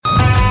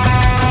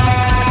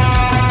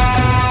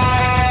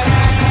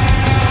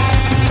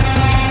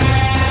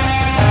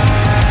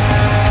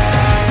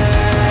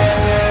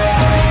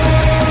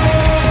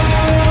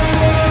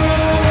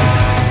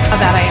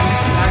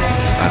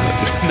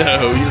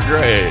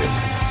Hey.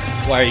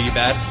 Why are you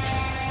bad?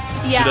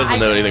 Yeah, She doesn't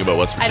know anything about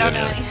West I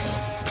Virginia. don't know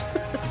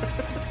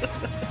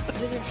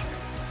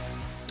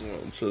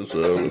anything. It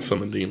says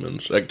Summon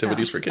Demons.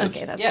 Activities for kids.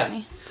 Okay, that's Yeah.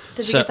 funny.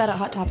 Did you So- get that at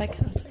Hot Topic?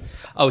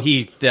 Oh,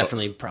 he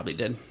definitely probably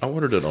did. I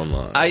ordered it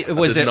online. I did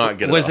not not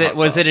get it. was at it Hot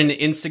was it Topic.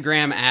 an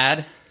Instagram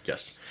ad?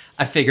 Yes.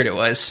 I figured it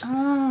was.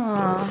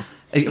 Oh.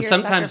 You're a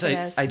Sometimes sucker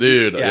for I this.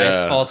 Dude, I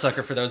yeah. fall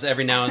sucker for those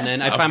every now and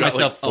then. I I've find got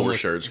myself like 4 almost,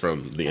 shirts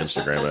from the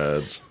Instagram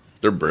ads.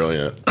 They're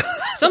brilliant.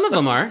 some of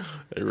them are,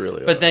 They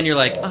really are. but then you're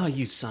like, oh,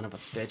 you son of a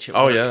bitch! It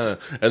Oh, worked. yeah.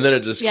 And then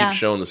it just Yeah. keeps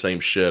showing the same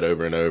shit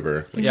over and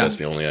over. Like, Yeah. That's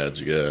the only ads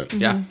you get.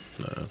 yeah.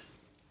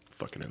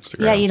 Fucking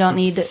Instagram. Yeah, you don't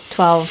need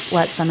 12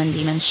 Let's Summon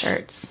Demons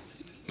shirts.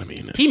 I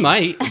mean, He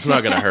might. it's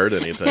not going to hurt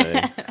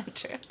anything.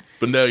 True.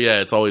 But no, yeah,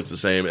 it's always the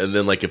same. And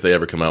then, like, if they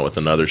ever come out with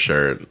another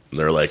shirt,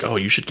 they're like, "Oh,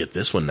 you should get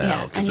this one now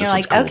Yeah. because And this you're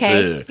one's like, cool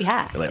okay, too."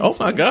 yeah, You're like, "Oh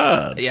my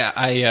god!" Yeah,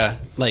 I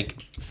like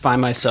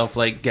find myself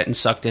like getting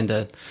sucked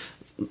into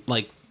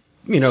like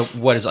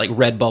what is like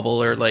Redbubble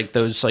or like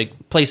those like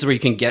places where you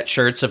can get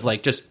shirts of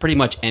like just pretty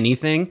much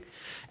anything,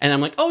 and I'm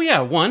like, oh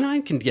yeah, one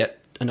I can get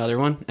another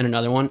one and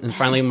another one, and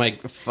finally my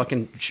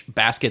fucking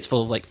basket's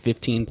full of like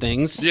 15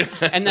 things,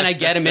 and then I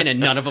get them in and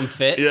none of them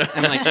fit. Yeah.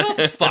 I'm like,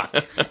 well, fuck,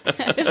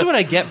 this is what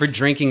I get for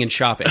drinking and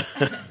shopping.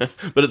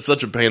 But it's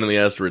such a pain in the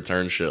ass to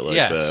return shit like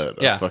Yes, that.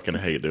 yeah. I fucking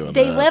hate doing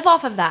They that. live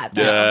off of that,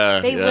 though.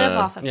 Yeah, they yeah. live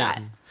off of Yeah.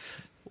 that.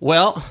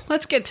 Well,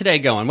 let's get today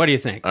going. What do you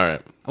think? All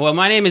right, Well,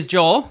 my name is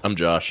Joel. I'm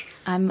Josh.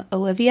 I'm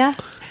Olivia.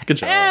 Good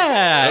job.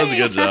 Yeah. That was a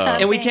good job.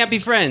 And we can't be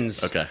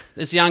friends. Okay.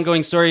 This is the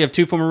ongoing story of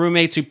 2 former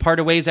roommates who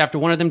parted ways after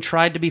one of them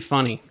tried to be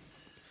funny.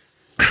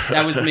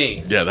 That was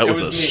me. Yeah, that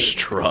was a me.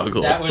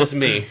 struggle. That was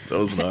me. That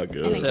was not And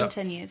good. it So-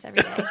 continues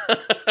every day.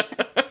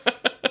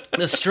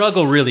 The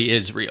struggle really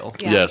is real.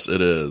 Yeah. Yes,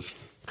 it is.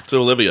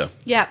 So, Olivia,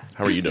 Yeah.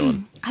 how are you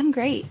doing? I'm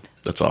great.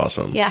 That's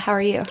awesome. Yeah, how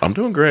are you? I'm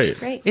doing great.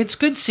 Great. It's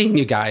good seeing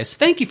you guys.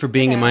 Thank you for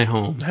being in Yeah. my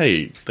home.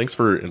 Hey, thanks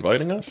for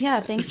inviting us. Yeah,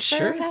 thanks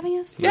Sure. for having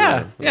us.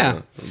 Yeah.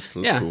 That's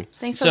Yeah. cool.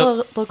 Thanks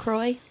So- for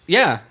LaCroix.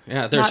 Yeah.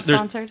 There's Not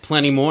sponsored. there's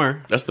plenty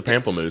more. That's the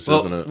Pamplemousse, Well,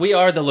 isn't it? we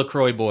are the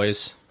LaCroix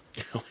boys.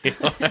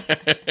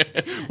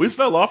 We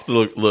fell off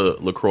the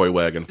LaCroix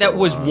wagon. For That a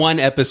was while. one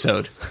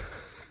episode.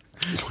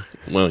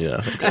 Well,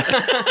 yeah. Okay.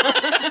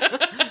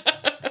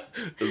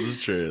 This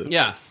is true.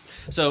 Yeah.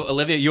 So,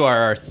 Olivia, you are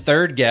our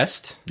third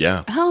guest.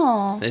 Yeah.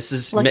 Oh, This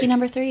is lucky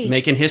number 3.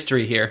 Making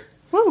history here.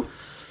 Woo.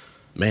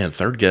 Man,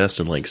 third guest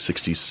in like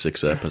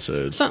 66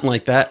 episodes. Something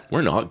like that.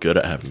 We're not good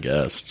at having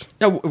guests.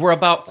 No, we're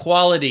about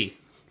quality,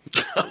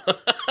 So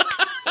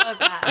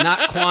bad.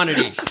 not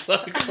quantity.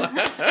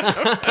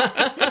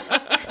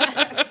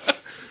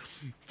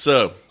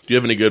 So, do you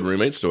have any good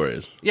roommate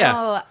stories?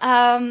 Yeah.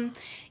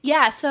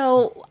 Yeah,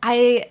 so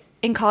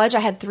in college, I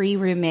had 3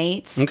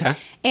 roommates. Okay.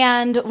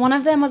 And one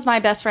of them was my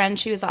best friend.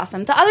 She was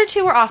awesome. The other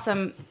 2 were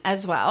awesome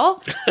as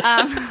well.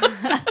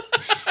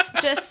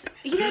 Just,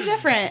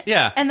 different.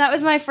 Yeah. And that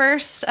was my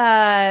first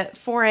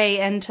foray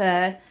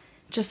into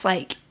just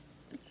like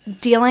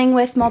dealing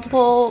with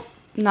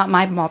not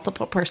my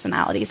multiple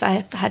personalities.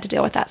 I've had to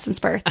deal with that since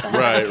birth. But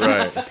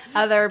Right.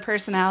 other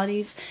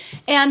personalities.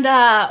 And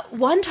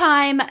one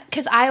time,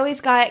 because I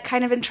always got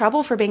kind of in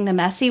trouble for being the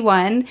messy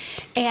one.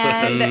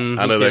 And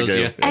I know that feels game.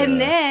 you? and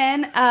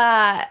then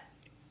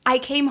I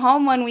came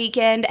home one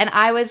weekend, and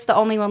I was the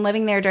only one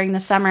living there during the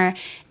summer.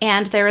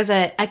 And there was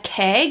a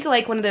keg,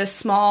 like one of those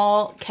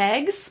small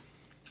kegs,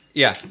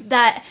 Yeah.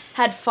 that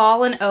had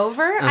fallen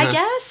over, I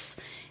guess,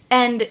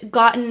 and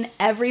gotten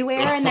everywhere.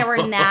 And there were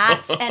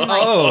gnats and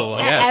like Oh,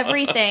 yeah.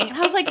 everything. And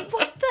I was like,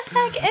 what the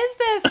heck is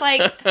this?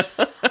 Like,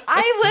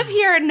 I live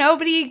here and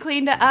nobody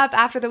cleaned it up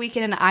after the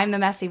weekend, and I'm the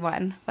messy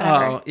one.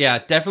 Whatever. Oh, yeah.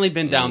 Definitely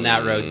been down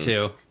that road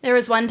too. There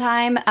was one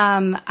time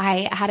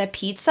I had a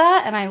pizza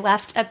and I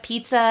left a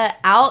pizza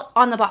out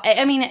on the bottom.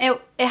 I mean, it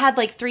had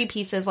like 3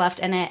 pieces left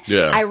in it.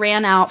 Yeah. I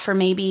ran out for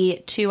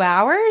maybe 2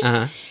 hours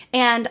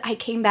and I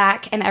came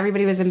back and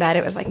everybody was in bed.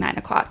 It was like 9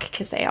 o'clock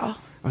because they all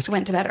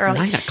went to bed early.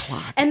 9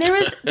 o'clock. And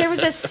there was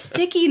a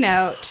sticky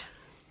note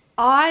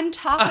on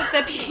top of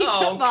the pizza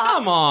Oh, box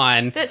come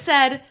on. that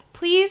said,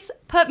 "Please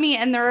put me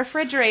in the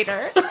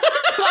refrigerator."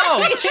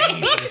 Oh,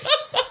 jeez.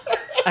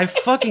 I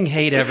fucking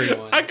hate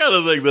everyone. I kind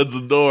of think that's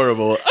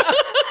adorable.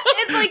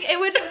 It's like it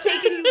would have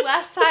taken you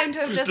less time to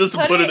have just Just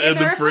put it in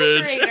the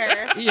fridge.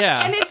 refrigerator.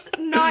 Yeah. And it's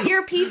not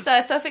your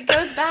pizza, so if it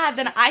goes bad,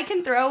 then I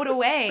can throw it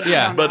away.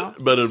 Yeah. I don't know.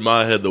 But in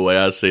my head, the way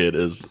I see it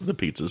is the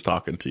pizza's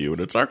talking to you,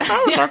 and it's like,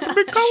 oh, it's not gonna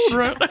be cold,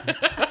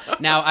 right?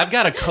 Now, I've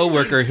got a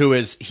coworker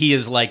he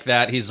is like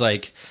that. He's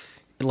like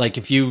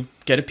if you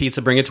get a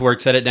pizza, bring it to work,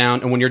 set it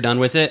down, and when you're done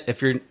with it,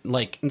 if you're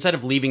like, instead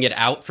of leaving it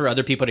out for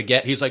other people to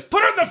get, he's like,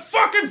 put it in the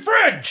fucking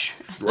fridge.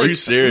 Are you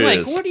serious?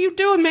 I'm like, what are you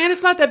doing, man?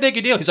 It's not that big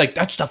a deal. He's like,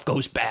 that stuff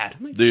goes bad.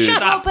 I'm like, Dude.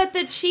 shut Oh, up. but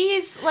the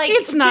cheese, like,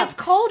 It's not- gets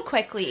cold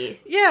quickly.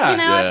 Yeah. You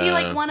know, if you, Yeah.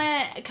 like, want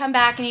to come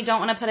back and you don't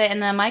want to put it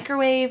in the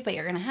microwave, but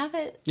you're going to have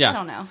it. Yeah. I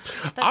don't know.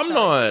 That's I'm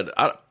silly.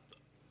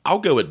 I'll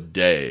go a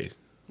day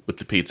with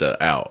the pizza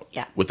out,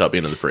 without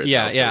being in the fridge.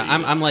 Yeah, I'll still yeah. eat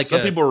I'm it. like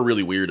some a- people are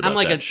really weird about I'm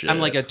like that shit. I'm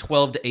like a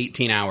 12 to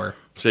 18 hour.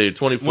 Say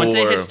 24. Once it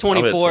hits I'll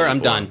hit 24, I'm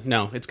done.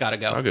 No, it's got to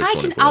go. I'll go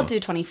 24. I'll do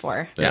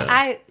 24.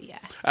 Yeah. Yeah.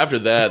 After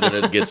that, then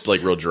it gets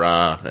like real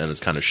dry and it's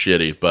kind of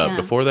shitty. But Yeah.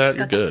 before that,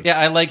 you're good. Yeah,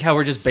 I like how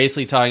we're just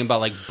basically talking about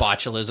like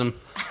botulism.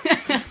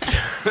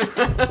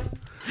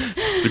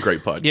 It's a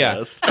great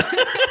podcast.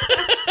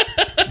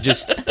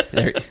 Just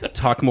there,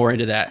 talk more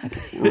into that.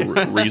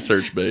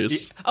 Research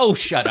based. Oh,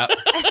 shut up.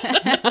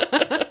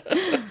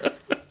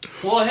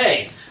 Well,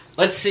 hey,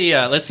 let's see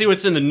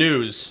what's in the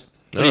news.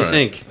 What do you All right.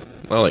 think?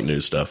 I like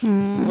news stuff.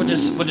 We'll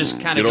just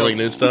kind You of don't like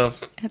news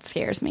stuff? It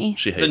scares me.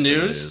 She the hates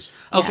news.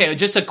 Okay,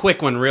 just a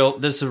quick one.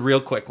 This is a real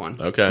quick one.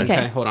 Okay.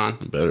 Okay, hold on.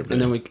 Better be.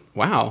 And then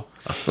wow.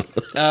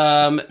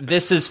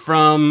 This is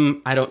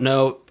from, I don't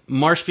know,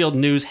 Marshfield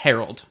News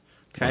Herald.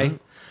 Okay.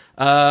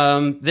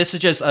 This is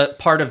just a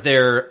part of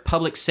their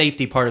public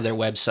safety part of their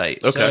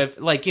website. So Okay. if,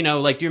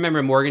 do you remember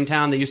in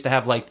Morgantown, they used to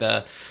have like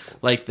the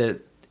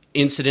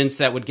incidents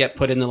that would get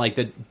put in the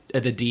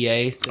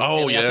DA.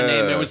 Oh, They have the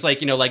yeah. name. It was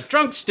like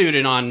drunk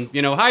student on,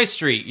 High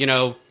Street,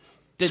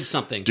 did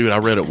something. Dude, I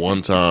read it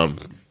one time.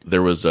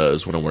 There was, it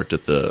was when I worked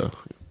at the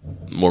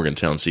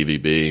Morgantown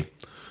CVB.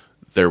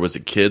 There was a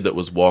kid that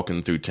was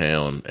walking through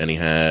town, and he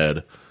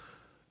had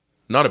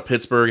not a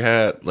Pittsburgh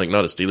hat, like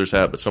not a Steelers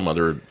hat, but some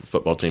other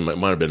football team. It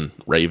might have been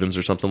Ravens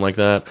or something like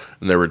that.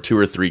 And there were 2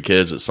 or 3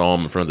 kids that saw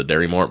him in front of the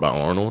Dairy Mart by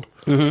Arnold,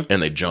 and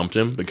they jumped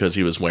him because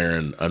he was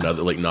wearing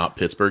another, like, not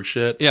Pittsburgh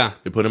shit. Yeah.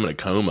 They put him in a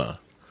coma.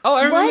 Oh,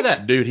 I remember What?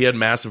 that. Dude, he had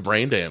massive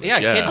brain damage. Yeah,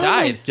 kid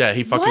died. Yeah,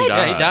 he fucking What?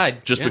 died. Yeah, he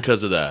died. Just Yeah.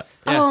 because of that.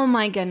 Yeah. Oh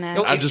my goodness.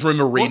 I just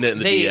remember reading it in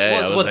the DA.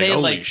 I was like,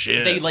 holy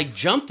shit. They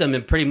jumped him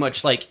and pretty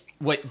much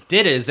what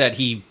did is that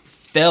he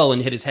fell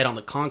and hit his head on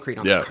the concrete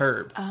on the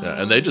curb.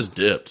 Yeah, and they just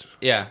dipped.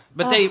 Yeah,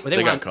 but they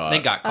got caught. They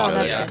got caught. Oh,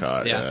 that's They got good.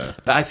 caught, yeah.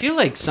 But I feel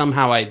like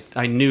somehow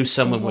I knew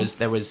someone was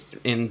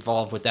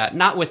involved with that.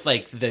 Not with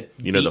like the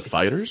The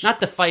fighters?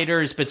 not the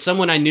fighters, but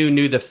someone I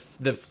knew the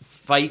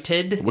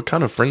fighted. What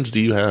kind of friends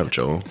do you have,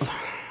 Joel?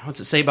 What's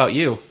it say about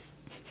you?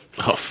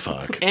 Oh,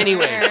 fuck.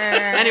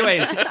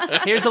 Anyways,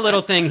 here's a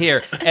little thing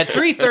here. At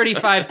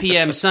 3:35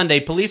 p.m. Sunday,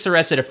 police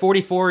arrested a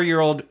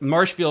 44-year-old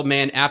Marshfield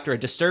man after a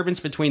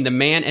disturbance between the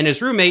man and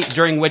his roommate,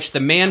 during which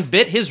the man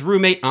bit his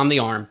roommate on the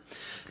arm.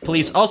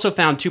 Police also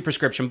found 2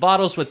 prescription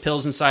bottles with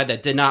pills inside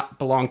that did not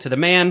belong to the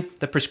man.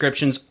 The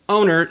prescription's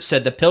owner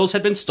said the pills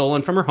had been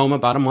stolen from her home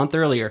about a month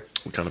earlier.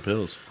 What kind of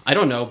pills? I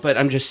don't know, but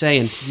I'm just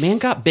saying, man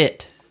got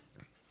bit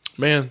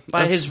Man.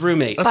 by his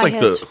roommate.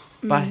 That's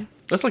By-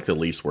 that's like the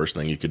least worst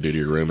thing you could do to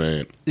your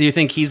roommate. Do you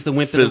think he's the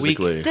wimp of the week?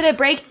 Physically. Did it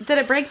break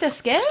the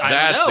skin?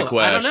 That's know. the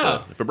question. I don't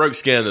know. If it broke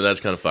skin, then that's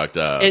kind of fucked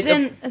up.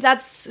 Then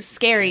that's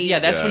scary. Yeah,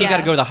 that's when you Yeah. got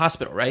to go to the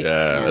hospital, right?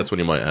 yeah, that's when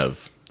you might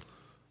have,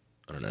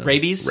 I don't know.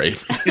 Rabies?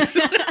 Rabies.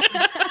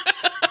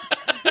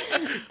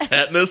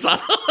 Tetanus.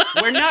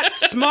 We're not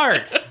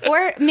smart.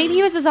 Or maybe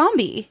he was a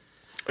zombie.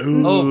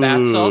 Oh,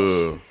 bath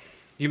salts.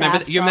 You remember?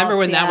 Bath You remember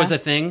when salts, that was yeah. a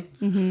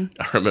thing?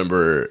 I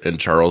remember in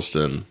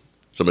Charleston,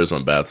 somebody was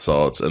on bath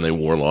salts and they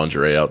wore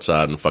lingerie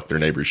outside and fucked their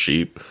neighbor's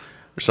sheep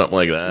or something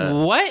like that.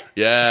 What?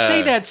 Yeah.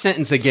 Say that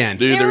sentence again.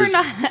 Dude, They there were was.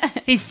 not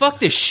He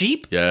fucked a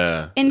sheep.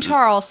 Yeah. in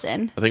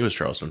Charleston. I think it was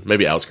Charleston.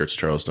 Maybe outskirts of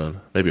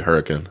Charleston. Maybe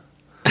Hurricane.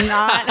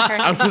 Not her.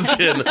 I'm just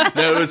kidding.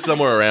 No, it was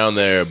somewhere around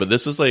there. But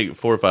this was like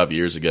 4 or 5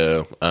 years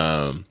ago.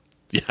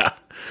 Yeah.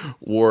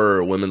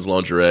 Wore women's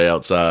lingerie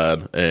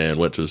outside and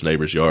went to his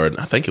neighbor's yard.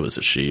 I think it was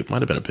a sheep.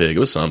 Might have been a pig. It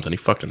was something. He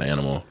fucked an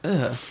animal.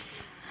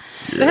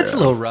 That's a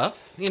little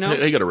rough. You know.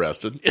 He got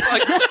arrested.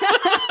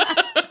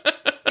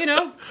 You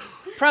know.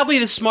 Probably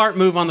the smart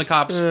move on the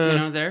cops.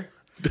 There.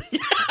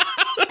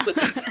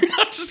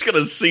 I'm just going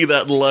to see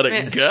that and let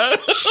it go.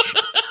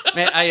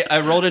 Man, I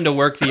rolled into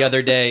work the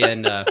other day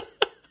and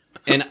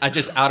I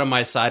just out on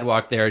my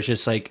sidewalk there is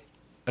just like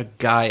a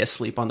guy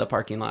asleep on the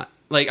parking lot,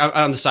 like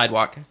on the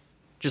sidewalk,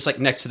 just like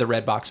next to the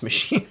red box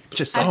machine.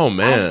 Just like, Oh,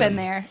 man. I've been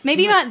there.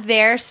 Maybe not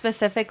there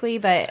specifically,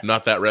 but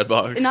Not that red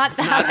box. not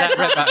that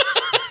red box.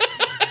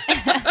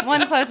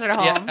 one closer to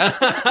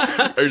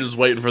home. Or just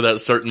waiting for that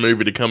certain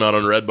movie to come out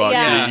on Redbox.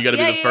 Yeah. So you got to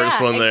be Yeah, the yeah, first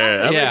yeah, one there.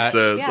 That exactly. makes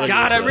sense. Yeah. I get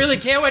God, I that. really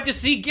can't wait to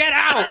see Get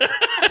Out.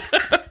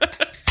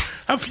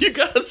 Have you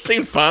guys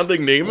seen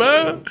Finding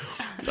Nemo?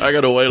 I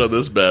got to wait on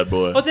this bad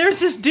boy. Well, there's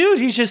this dude.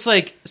 He's just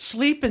like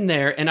sleeping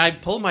there, and I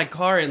pull my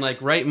car in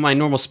like right in my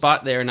normal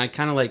spot there, and I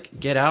kind of like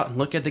get out and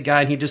look at the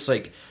guy, and he just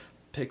like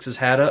picks his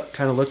hat up,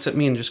 kind of looks at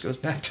me, and just goes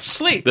back to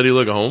sleep. Did he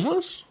look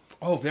homeless?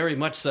 Oh, very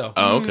much so.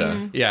 Oh,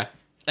 okay. Yeah.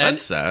 And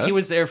That's sad. He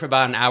was there for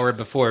about an hour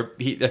before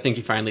I think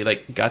he finally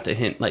like got the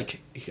hint,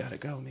 like, you gotta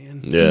go,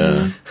 man.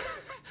 Yeah.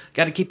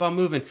 Gotta keep on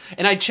moving.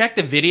 And I checked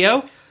the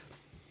video.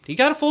 He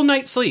got a full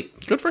night's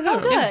sleep. Good for him. Oh,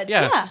 good.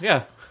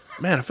 Yeah.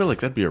 Man, I feel like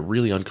that'd be a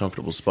really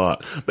uncomfortable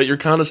spot. But you're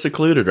kind of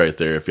secluded right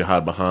there if you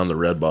hide behind the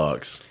red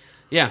box.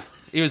 Yeah.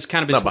 He was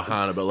kind of Not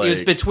behind it, but he was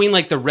like- between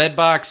like the red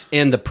box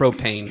and the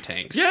propane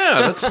tanks. Yeah,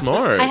 that's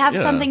smart. I have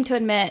Yeah. something to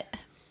admit.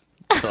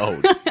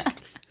 Oh,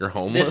 you're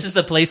homeless? This is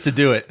the place to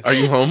do it. Are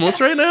you homeless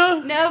right now?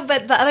 No,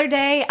 but the other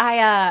day,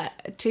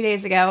 2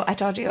 days ago, I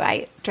told you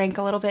I drank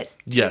a little bit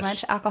Yes. too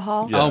much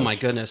alcohol. Yeah. Oh Yes. my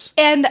goodness.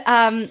 And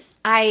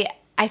I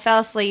I fell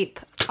asleep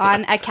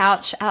on a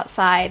couch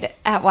outside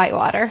at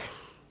Whitewater.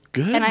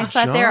 Good. And I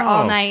sat there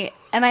all night,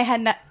 and I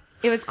had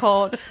it was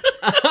cold.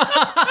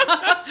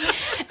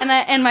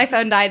 and my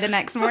phone died the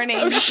next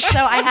morning, so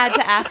I had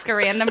to ask a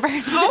random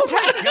person. Oh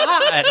my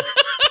god!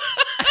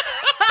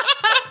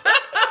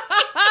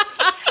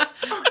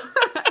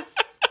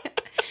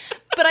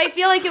 But I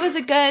feel like it was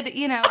a good,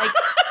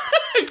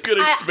 Good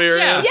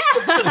experience.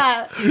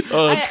 yeah.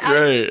 Oh, that's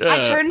great. I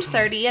Yeah. turned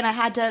 30, and I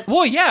had to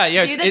Well,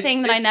 yeah. do the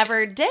thing that I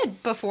never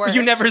did before.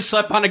 You never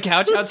slept on a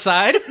couch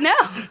outside? No.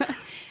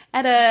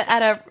 At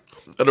a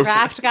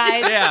raft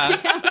guide. Yeah.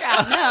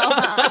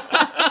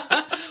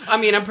 No. I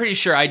mean, I'm pretty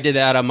sure I did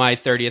that on my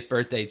 30th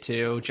birthday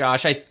too,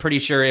 Josh. I'm pretty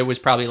sure it was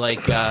probably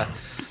like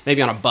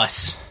maybe on a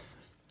bus.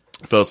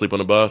 Fell asleep on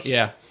a bus.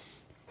 Yeah.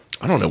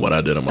 I don't know what I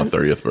did on my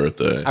 30th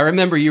birthday. I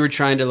remember you were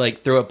trying to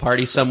like throw a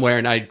party somewhere,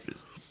 and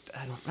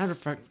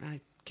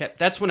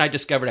that's when I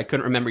discovered I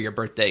couldn't remember your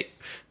birth date.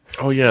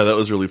 Oh yeah, that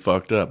was really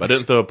fucked up. I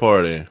didn't throw a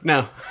party.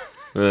 No.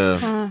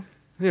 Yeah.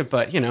 Yeah,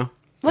 but,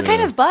 What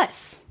kind of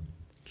bus?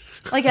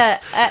 Like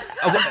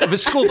it was a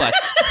school bus.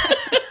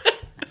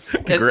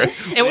 Great.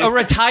 A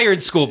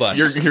retired school bus.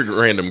 Your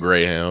random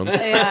Greyhound.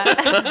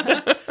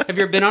 yeah. Have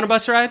you ever been on a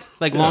bus ride?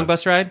 Like long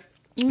bus ride?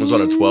 I was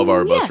on a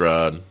 12-hour bus Yes.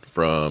 ride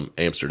from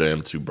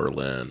Amsterdam to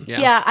Berlin.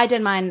 Yeah, I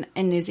did mine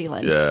in New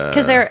Zealand. Yeah.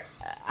 Because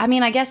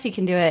I guess you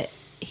can do it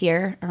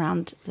here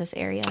around this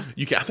area.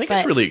 I think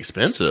it's really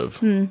expensive.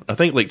 I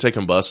think like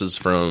taking buses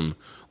from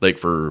like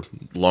for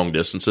long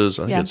distances.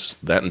 I think Yeah. it's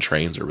that and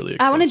trains are really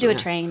expensive. I want to do a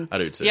train. I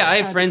do too. Yeah, I have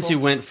That'd be friends cool.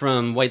 who went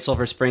from White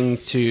Sulphur Spring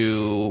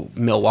to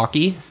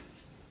Milwaukee,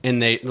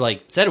 and they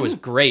like said it was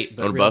great.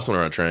 But on a bus or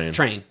on a train.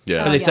 train.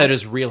 Yeah. But they yeah. said it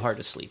was real hard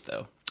to sleep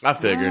though. I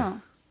figured.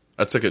 Oh.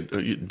 I took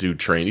you do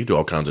train. You do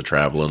all kinds of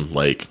traveling,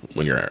 like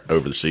when you're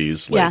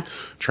overseas, like Yeah.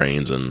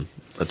 trains, and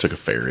I took a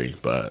ferry.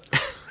 But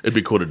it'd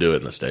be cool to do it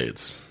in the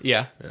States.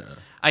 Yeah.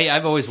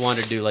 I've always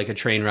wanted to do like a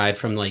train ride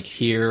from like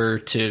here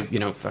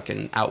to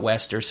fucking out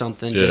west or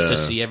something just to Yeah.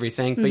 see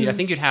everything. But I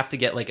think you'd have to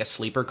get like a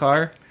sleeper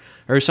car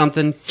or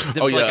something.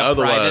 Oh like yeah, a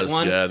private otherwise,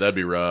 one. yeah, that'd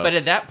be rough. But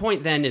at that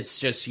point, then it's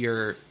just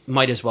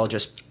might as well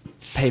just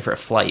pay for a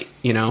flight.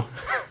 Yeah.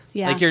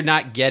 Like you're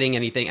not getting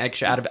anything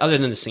extra out of it other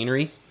than the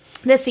scenery.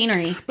 The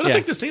scenery. But I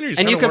think the scenery's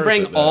and you kinda can worth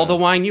bring it, all though. the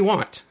wine you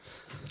want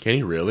Can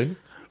you really?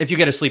 if you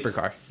get a sleeper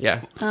car.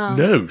 Yeah,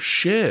 No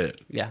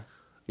shit. yeah.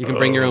 You can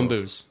bring your own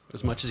booze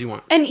as much as you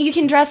want. And you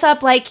can dress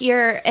up like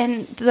you're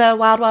in the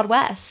Wild Wild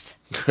West.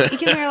 You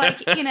can wear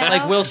like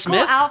Like Will Smith?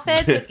 cool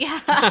outfits.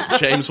 Yeah.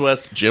 James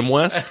West, Jim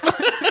West,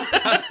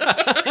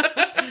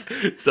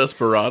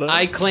 Desperado.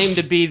 I claim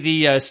to be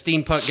the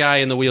steampunk guy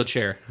in the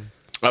wheelchair.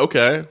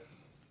 Okay,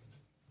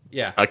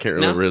 Yeah, I can't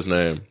remember his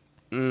name.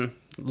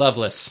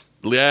 Loveless.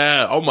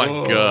 Yeah. Oh my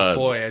Oh, god,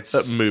 boy, it's-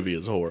 that movie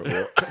is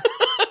horrible.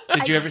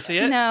 Did you ever see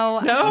it? No,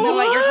 I don't know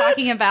what you're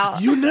talking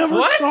about. You never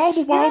What? saw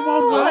the Wild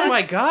Wild West? Oh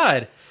my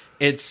god.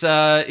 It's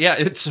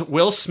it's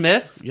Will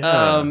Smith.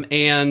 Yeah.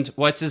 And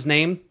what's his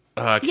name?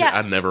 I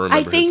never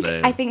remember his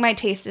name. I think my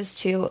taste is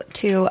too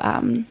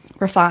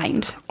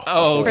refined.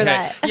 Oh, okay. For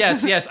that.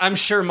 yes. I'm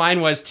sure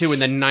mine was too in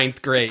the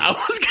 9th grade. I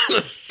was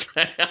gonna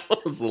say I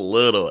was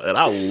little and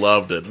I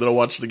loved it. Then I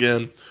watched it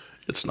again.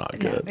 It's not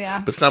good. yeah.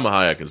 But Salma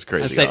Hayek is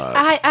crazy say- hot.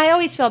 I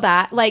always feel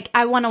bad. Like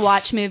I want to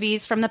watch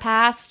movies from the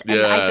past, and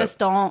Yeah. I just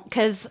don't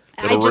because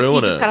It'll you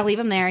ruin just it. gotta leave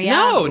them there.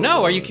 Yeah.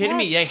 No, are you kidding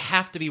me? Yes. They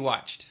have to be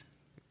watched.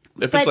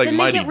 If But it's like then they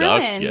Mighty get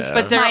Ducks, ruined. yeah.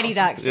 But they're- Mighty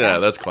Ducks. Yeah,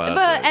 that's classic.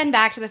 But and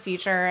Back to the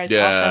Future is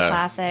Yeah. also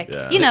classic.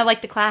 Yeah. You know,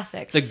 like the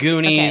classics. The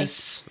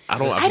Goonies. I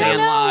don't- the I Okay. I don't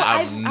know. Sandlot.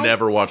 I've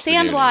never watched the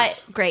Sandlot.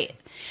 Goonies. Great.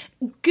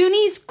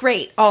 Goonies,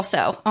 great.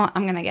 Also,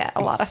 I'm gonna get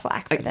a lot of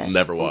flack for this.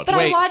 never watched but it.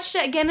 I Wait. watched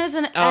it again as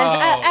Oh.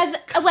 as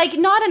like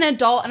not an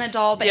adult,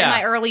 but Yeah. in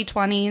my early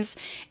 20s,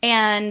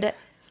 and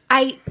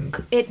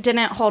it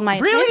didn't hold my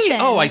Really?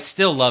 attention. Oh, I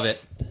still love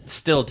it.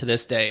 Still to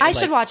this day. I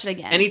should watch it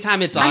again.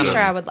 Anytime it's on. I'm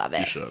sure I would love You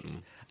it.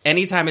 shouldn't.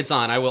 Anytime it's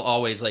on, I will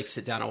always like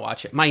sit down and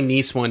watch it. My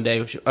niece one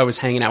day, I was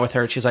hanging out with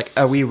her. She's like,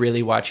 "Are we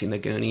really watching the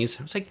Goonies?"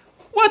 I was like,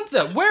 "What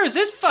the? Where is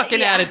this fucking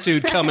Yeah.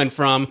 attitude coming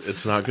from?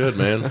 It's not good,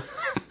 man.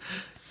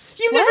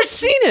 You've never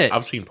seen it.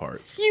 I've seen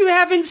parts. You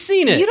haven't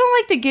seen it. You don't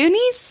like the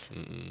Goonies?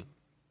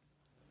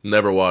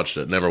 Never watched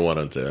it. Never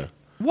wanted to.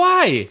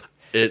 Why?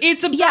 It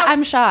It's about Yeah,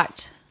 I'm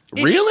shocked.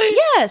 really,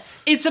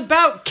 Yes. it's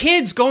about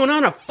kids going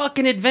on a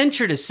fucking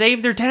adventure to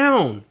save their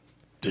town.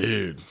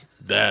 dude.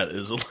 That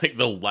is like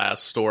the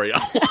last story I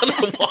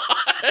want to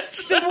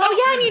watch. Well,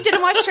 yeah, and you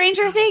didn't watch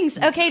Stranger Things.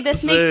 Okay,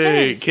 this makes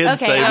Say, sense.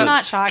 kids Okay, saving, I'm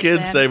not shocked.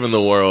 Kids then. saving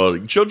the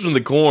world. Children of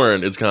the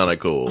Corn. It's kind of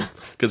cool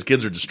because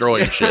kids are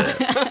destroying shit.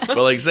 But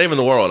like saving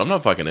the world, I'm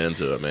not fucking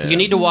into it, man. You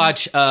need to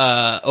watch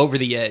Over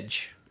the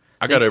Edge.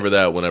 I got over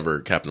that whenever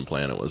Captain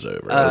Planet was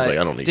over. I was like,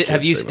 I don't need. Kids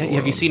Have you saving the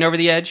have you world. seen Over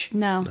the Edge?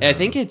 No. I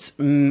think it's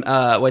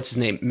what's his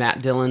name,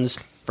 Matt Dillon's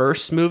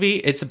first movie.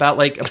 It's about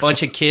like a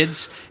bunch of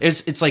kids.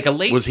 It's like a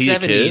late Was he a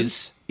kid?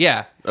 70s.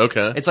 Yeah.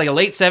 Okay. It's like a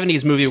late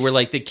 70s movie where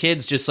like the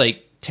kids just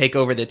like take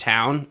over the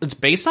town. It's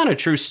based on a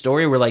true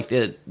story where like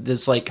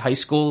this like high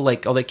school,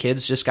 like all the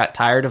kids just got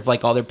tired of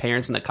like all their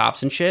parents and the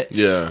cops and shit.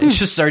 Yeah. And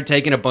just started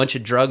taking a bunch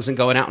of drugs and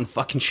going out and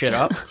fucking shit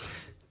up.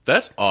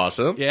 That's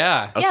awesome.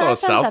 Yeah. Yeah, that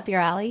sounds up your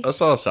alley. I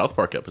saw a South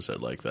Park episode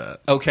like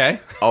that. Okay.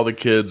 All the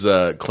kids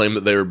claimed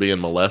that they were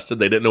being molested.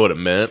 They didn't know what it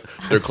meant.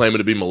 They're claiming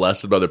to be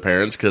molested by their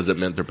parents because it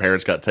meant their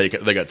parents got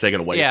taken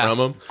away from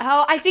them.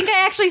 Oh, I think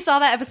I actually saw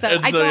that episode.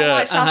 And I so, don't yeah.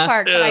 watch South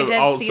Park, but I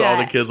did see that.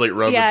 All the kids like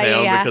run the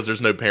town because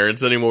there's no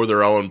parents anymore.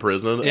 They're all in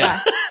prison. Yeah.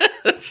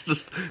 It's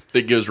just,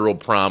 it goes real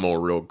primal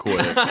real quick.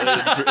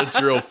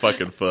 It's real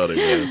fucking funny,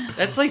 man.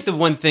 That's like the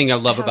one thing I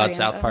love about yeah.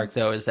 South Park,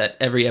 though, is that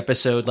every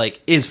episode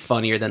like is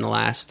funnier than the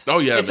last. Oh,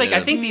 yeah, it's like I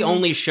man. think the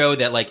only show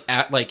that like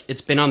it's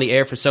been on the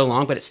air for so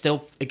long, but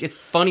it gets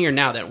funnier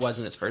now than it was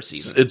in its first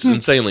season. It's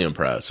insanely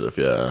impressive,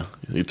 yeah.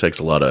 It takes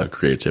a lot of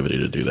creativity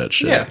to do that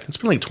shit. Yeah. It's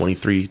been like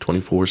 23,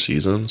 24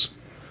 seasons.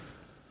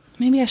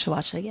 Maybe I should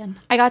watch it again.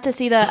 I got to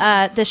see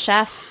the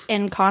chef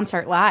in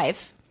concert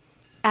live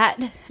at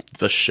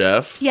The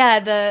Chef?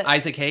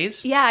 Isaac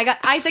Hayes. Yeah, I got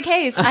Isaac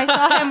Hayes. I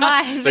saw him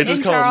live. They just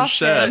in call him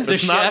Charleston. Chef. The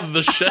It's Chef? not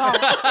The Chef.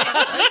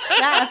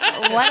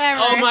 Chef,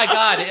 whatever. Oh my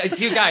god,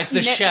 you guys,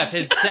 the chef,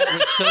 his set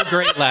was so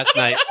great last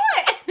night.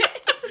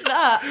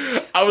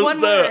 I was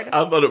One there. word.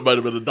 I thought it might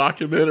have been a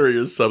documentary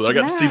or something. I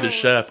got to see No. The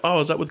Chef. Oh,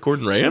 is that with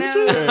Gordon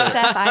Ramsay? No,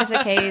 Chef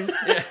Isaac Hayes.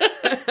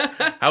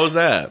 How was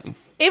that?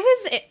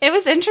 It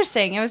was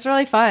interesting. It was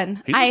really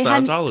fun. He's a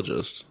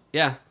Scientologist.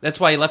 Yeah, that's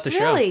why he left the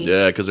show. Really?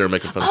 Yeah, because they were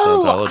making fun of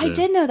Oh, Scientology. I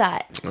did know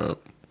that. Oh.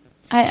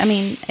 I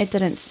mean, it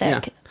didn't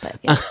stick, Yeah. but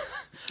yeah.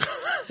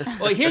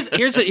 Well,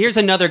 here's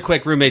another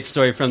quick roommate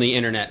story from the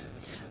internet.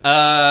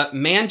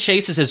 Man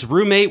chases his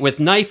roommate with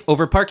knife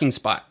over parking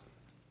spot.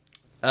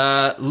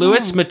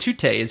 Louis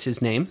Matute is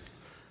his name.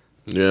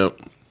 Yep.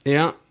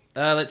 Yeah.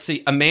 Let's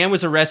see. A man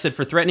was arrested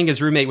for threatening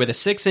his roommate with a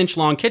 6-inch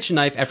long kitchen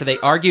knife after they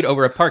argued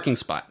over a parking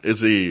spot. Is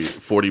he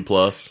 40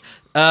 plus?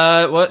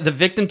 Well, the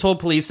victim told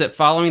police that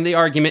following the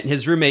argument,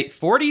 his roommate,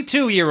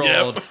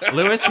 42-year-old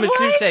Louis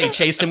Matute,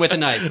 chased him with a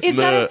knife. Is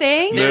that a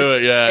thing? No,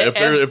 yeah. If-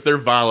 If they're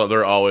violent,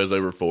 they're always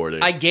over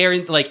 40. I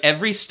guarantee, like,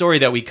 every story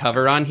that we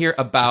cover on here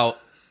about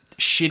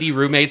shitty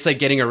roommates, like,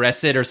 getting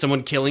arrested or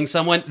someone killing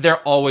someone, they're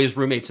always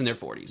roommates in their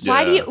 40s.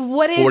 Why do you?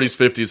 What is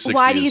 40s, 50s, 60s.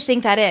 Why do you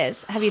think that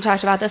is? Have you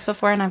talked about this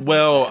before? And I've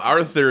Well,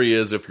 our theory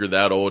is if you're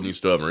that old and you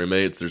still have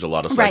roommates, there's a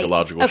lot of Right.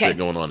 psychological Okay. shit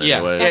going on Yeah,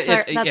 anyway. That's what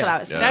I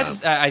was thinking.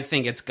 That's I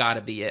think it's got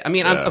to be it. I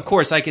mean, Yeah. of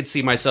course, I could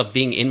see myself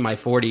being in my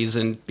 40s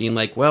and being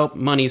like, "Well,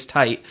 money's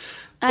tight."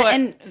 But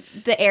and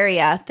the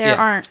area, there Yeah.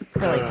 aren't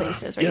really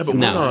places. Where Yeah, you but can-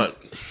 No. we're not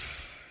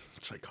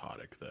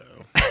psychotic,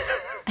 though.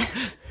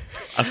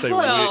 I say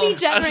Well, we.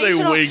 maybe I say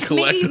generational. we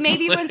collectively.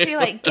 Maybe once we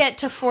like get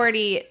to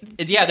 40,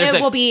 yeah, there's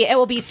it will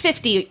be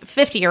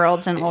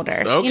 50-year-olds and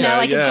older. Okay, you know,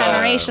 like yeah.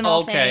 a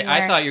generational Okay, thing. I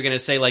where- thought you were going to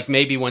say like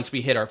maybe once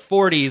we hit our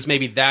 40s,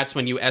 maybe that's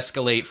when you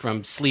escalate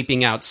from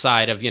sleeping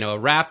outside of a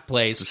raft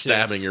place to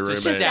stabbing your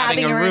roommate. to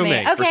stabbing a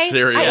roommate. For Okay,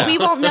 cereal. we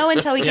won't know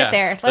until we Yeah. get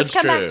there. Let's That's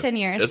come true. back 10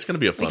 years. It's going to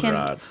be a We fun can-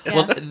 ride. yeah.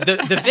 Well,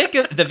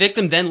 the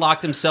victim then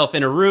locked himself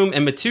in a room,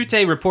 and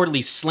Matute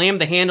reportedly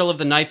slammed the handle of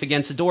the knife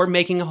against the door,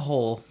 making a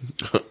hole.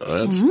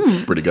 That's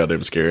pretty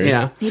goddamn scary.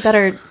 Yeah. He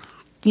better,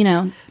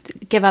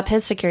 give up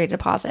his security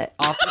deposit.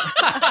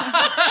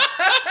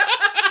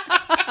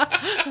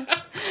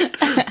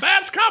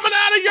 That's coming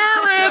out of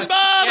your end,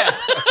 bud. Yeah.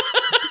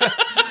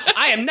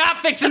 I am not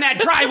fixing that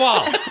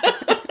drywall.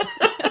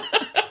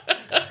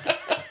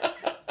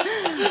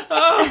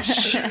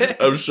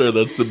 I'm sure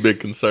that's the big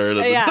concern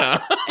at the time.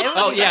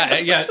 Oh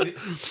yeah.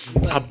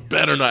 I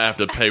better not have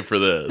to pay for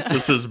this.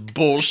 This is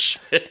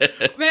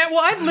bullshit. Man,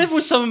 well, I've lived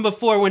with someone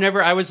before.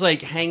 Whenever I was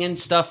like hanging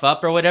stuff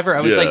up or whatever,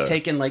 I was Yeah. like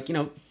taking like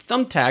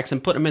thumbtacks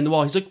and putting them in the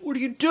wall. He's like, "What are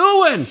you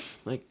doing?"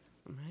 Like,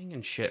 I'm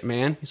hanging shit,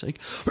 man. He's like,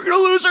 "We're gonna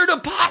lose our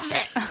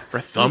deposit." For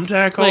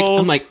thumbtack Like,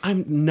 holes? I'm like,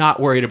 I'm not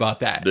worried about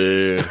that.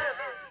 Dude,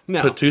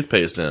 No, put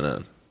toothpaste in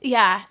it.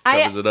 Yeah.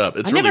 Covers it up.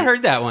 It's I never really-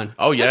 heard that one.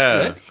 Oh, That's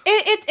yeah.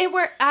 good. It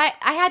worked. I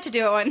had to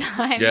do it one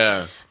time.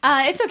 Yeah.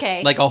 It's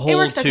okay. Like a It whole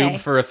works tube okay.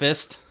 for a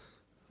fist.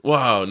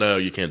 Wow, no,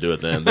 you can't do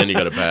it then. Then you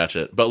got to patch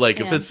it. But like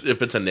Yeah.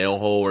 if it's a nail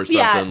hole or something,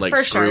 Yeah, like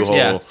for screw sure. hole,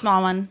 Yeah.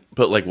 Small one.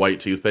 put like white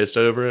toothpaste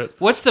over it.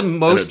 What's the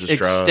most just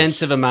dries.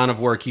 extensive amount of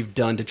work you've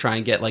done to try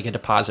and get like a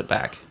deposit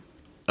back,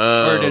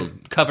 or to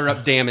cover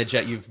up damage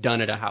that you've done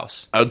at a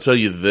house? I'll tell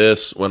you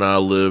this: when I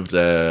lived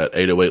at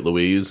 808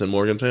 Louise in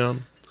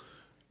Morgantown,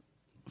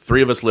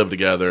 3 of us lived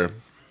together.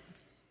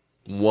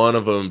 One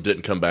of them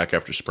didn't come back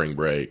after spring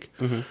break,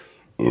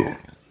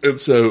 and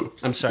so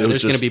I'm sorry, it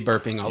was there's going to just- be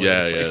burping all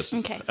Yeah, over the yeah. place.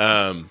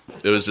 Okay.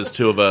 It was just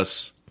 2 of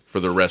us for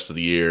the rest of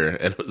the year,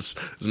 and it was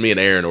me and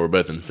Aaron, who were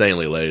both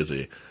insanely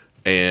lazy.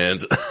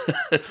 And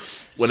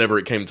whenever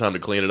it came time to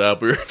clean it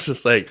up, we were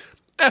just like,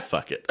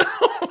 fuck it.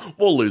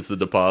 We'll lose the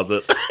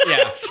deposit. Yeah.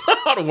 It's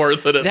not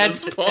worth it at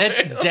That's this point.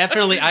 that's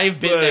definitely. I've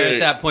been there at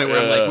that point where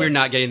I'm Yeah. like, we're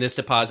not getting this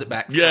deposit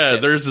back. Fuck Yeah,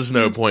 it. there's just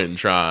no point in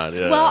trying.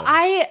 Yeah. Well,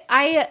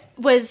 I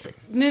was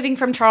moving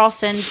from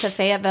Charleston to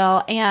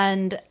Fayetteville,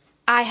 and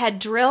I had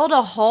drilled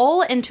a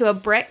hole into a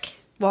brick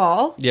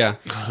wall, Yeah.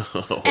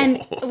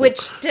 and which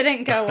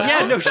didn't go well.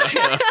 Yeah, no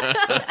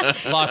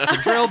shit. Lost the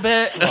drill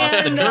bit. Lost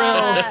the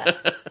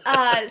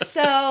And, drill.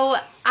 so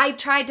I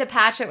tried to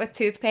patch it with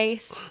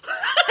toothpaste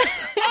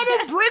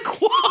On a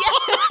brick wall.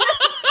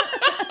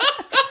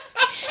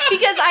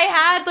 because I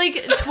had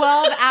like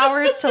 12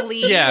 hours to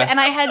leave, Yeah. and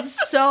I had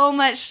so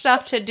much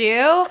stuff to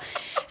do.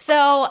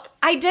 So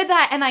I did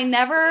that, and I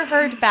never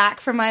heard back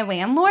from my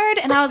landlord.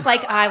 And I was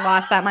like, I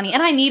lost that money,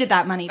 and I needed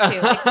that money too,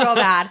 like real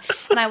bad.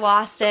 And I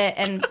lost it,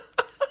 and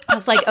I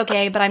was like,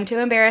 okay, but I'm too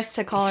embarrassed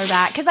to call her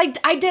back because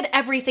I did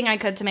everything I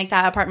could to make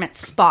that apartment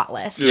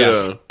spotless.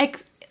 Yeah.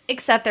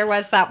 Except there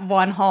was that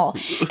one hole,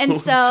 and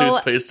so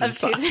Toothpaste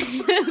inside.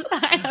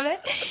 inside of it,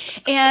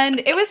 and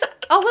it was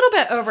a little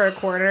bit over a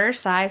quarter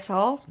size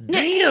hole.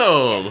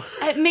 Damn.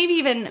 Maybe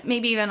even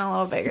a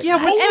little bigger. Yeah,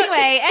 than what, that.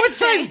 Anyway, what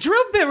size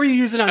drill bit were you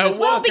using on this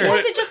what walker?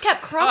 because it just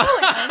kept crumbling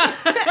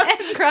and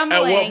At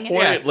crumbling. what point,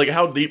 Yeah. like,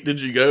 how deep did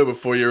you go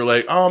before you were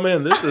like, oh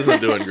man, this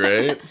isn't doing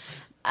great?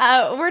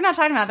 We're not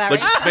talking about that,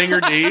 Like, right? finger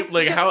deep?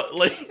 Like, how,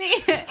 like, holy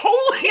No,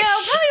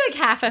 shit. probably like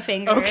half a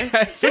finger. Okay.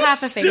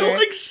 Half a finger.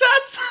 Still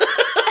excessive.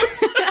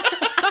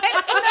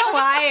 I don't know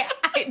why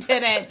I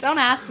didn't. Don't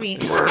ask me.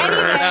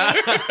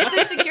 Anyway,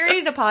 the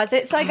security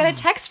deposit. So I got a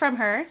text from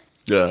her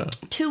Yeah.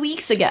 2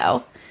 weeks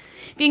ago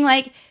being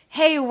like,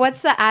 hey,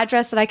 what's the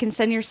address that I can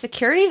send your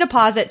security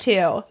deposit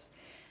to?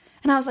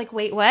 And I was like,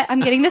 wait, what? I'm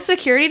getting the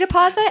security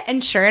deposit?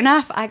 And sure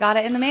enough, I got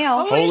it in the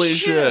mail. Holy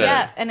shit.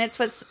 Yeah, and it's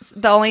what's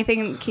the only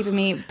thing keeping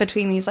me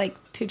between these like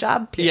two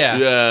job periods.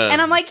 Yeah.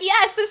 And I'm like,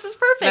 yes, this is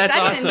perfect. That's I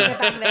awesome. didn't do it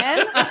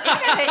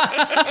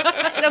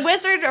back then. The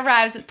wizard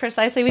arrives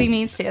precisely when he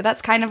means to.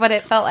 That's kind of what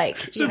it felt like.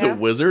 So you the know?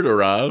 wizard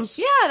arrives?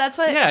 Yeah, that's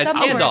what. Yeah, it's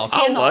Dumbledore- Gandalf.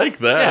 I like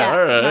that. Yeah,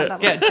 All right.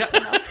 not Yeah,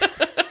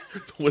 Dumbledore.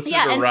 Wizard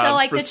Yeah, and arrives so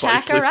like the check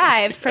precisely-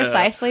 arrived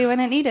precisely when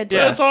it needed to.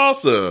 That's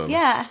awesome.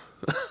 Yeah.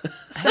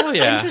 hell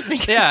yeah.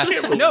 Interesting. Yeah.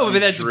 Can't believe No, you but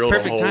that's drilled a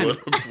perfect hole time. in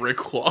a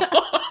brick wall.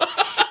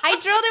 I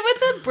drilled it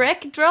with a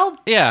brick drill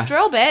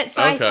bit,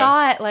 so I Okay.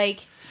 thought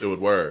like It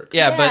would work.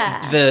 Yeah,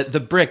 Yeah. but the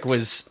brick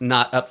was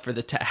not up for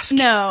the task.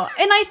 no.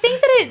 And I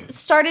think that it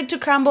started to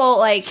crumble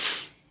like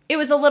it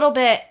was a little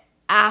bit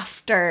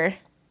after.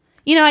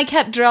 You know, I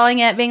kept drilling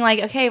it, being like,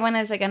 okay, when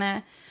is it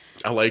gonna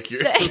I like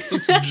your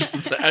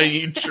just how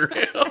you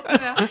drill.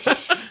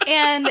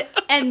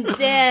 and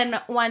then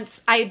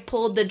once I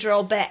pulled the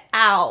drill bit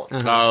out,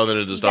 Oh, then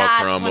it just all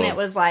that's crumbled. when it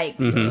was like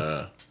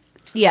Uh,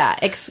 yeah,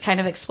 kind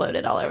of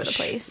exploded all over the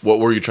place. what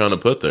were you trying to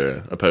put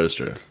there? A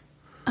poster?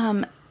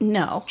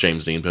 No.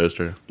 James Dean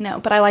poster? No,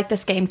 but I like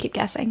this game, keep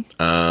guessing.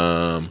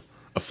 A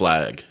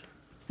flag.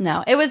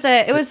 No. It was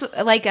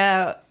like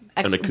a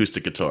An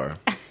acoustic guitar.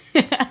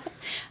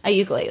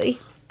 ukulele.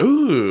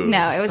 Ooh.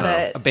 No, it was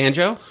A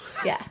banjo?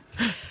 yeah.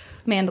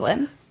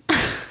 Mandolin.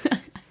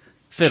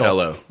 Fiddle.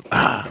 Cello.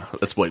 Ah,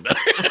 that's way better.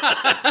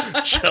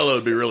 Cello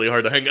would be really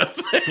hard to hang up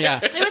there. Yeah.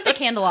 It was a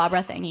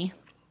candelabra thingy.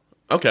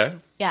 Okay.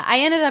 Yeah, I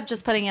ended up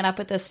just putting it up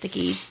with the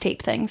sticky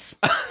tape things.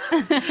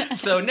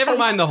 So never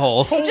mind the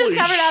hole. Just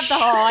covered up the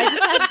hole. I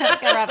just had to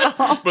cover up the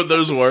hole. But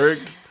those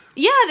worked?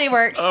 Yeah, they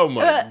worked. Oh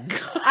my God.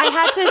 I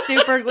had to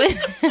super glue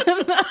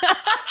them.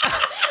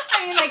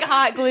 I mean, like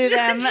hot glue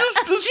them.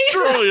 Just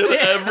destroying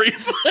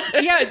everything.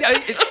 Yeah,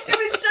 It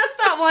was just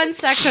that one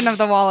section of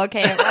the wall,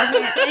 okay? It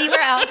wasn't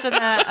anywhere else in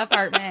the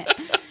apartment.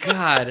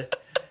 God.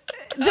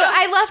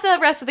 I left the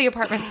rest of the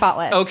apartment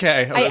spotless.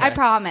 Okay. I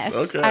promise.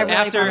 Okay. I really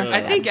After promise I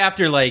did. think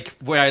after like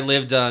where I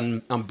lived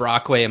on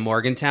Brockway in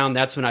Morgantown,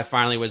 that's when I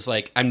finally was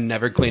like, I'm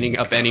never cleaning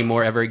up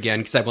anymore ever again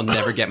because I will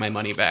never get my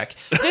money back.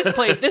 This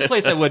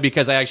place I would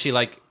because I actually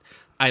like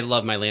I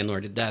love my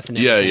landlord to death. And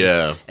Yeah, everything.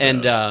 yeah.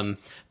 And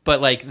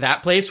but like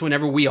that place,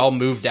 whenever we all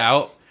moved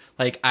out,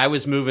 like I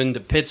was moving to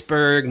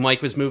Pittsburgh,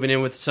 Mike was moving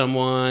in with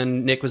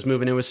someone, Nick was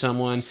moving in with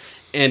someone,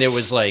 and it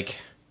was like,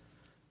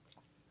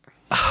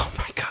 oh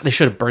my god, they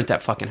should have burnt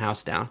that fucking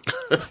house down.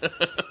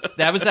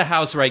 That was the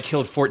house where I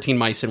killed 14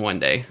 mice in one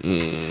day.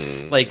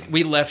 Like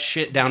we left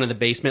shit down in the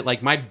basement.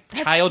 Like my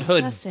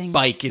childhood disgusting.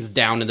 bike is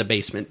down in the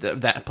basement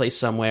of that place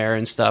somewhere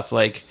and stuff.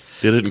 Like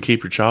You didn't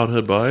keep your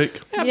childhood bike?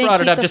 You I didn't brought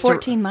keep it up the just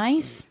 14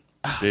 mice?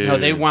 Dude, no,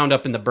 they wound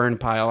up in the burn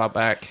pile out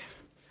back.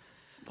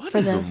 what for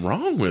is the-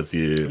 wrong with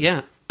you?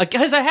 Yeah.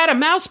 Because I had a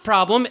mouse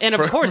problem, and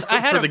of course I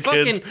had for a the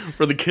fucking. kids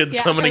for the kids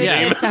Yeah, summoning for the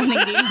demons. kids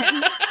summoning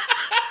demons.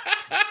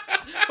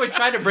 We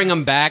tried to bring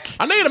them back,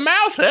 I need a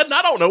mouse head and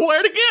I don't know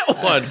where to get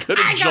one. Go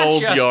to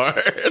Joel's gotcha.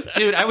 yard.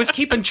 dude. I was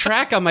keeping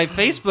track on my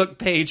Facebook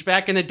page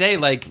back in the day,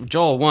 like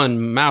Joel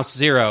 1, mouse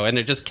 0, and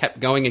it just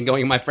kept going and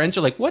going. And my friends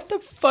were like, "What the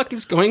fuck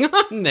is going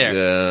on there?"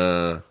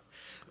 Yeah.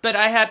 But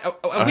I had.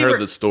 I heard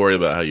the story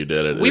about how you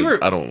did it. We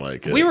were- I don't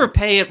like it. We were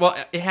paying. Well,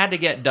 it had to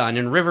get done,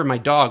 and River, my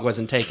dog,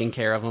 wasn't taking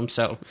care of them.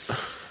 So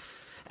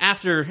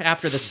after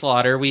the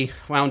slaughter, we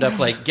wound up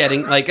like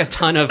getting like a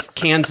ton of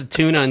cans of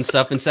tuna and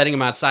stuff, and setting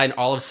them outside. And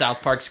all of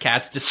South Park's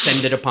cats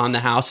descended upon the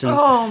house and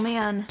Oh,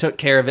 man. took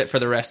care of it for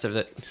the rest of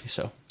it.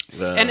 So,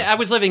 and I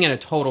was living in a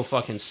total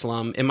fucking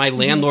slum. And my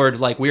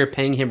landlord, like, we were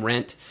paying him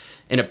rent,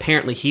 and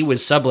apparently he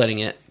was subletting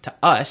it to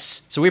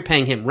us. So we were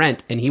paying him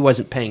rent, and he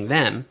wasn't paying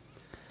them.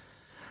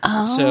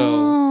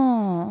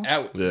 So,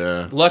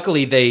 Yeah.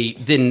 luckily they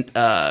didn't,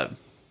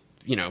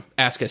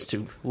 ask us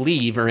to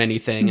leave or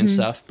anything and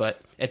stuff.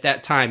 But at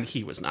that time,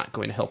 he was not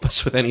going to help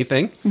us with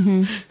anything.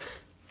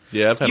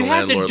 Yeah, I've had You a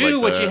have to landlord do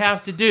like what that. you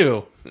have to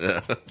do. We've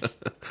Yep,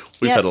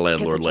 had a get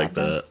landlord the like job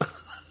done. that.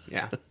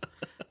 Yeah,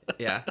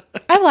 yeah.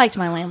 I've liked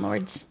my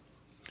landlords.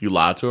 You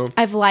lie to him?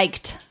 I've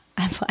liked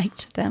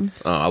them.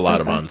 Oh, I lie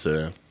to far. mine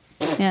too.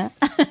 Yeah.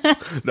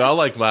 No, I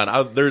like mine.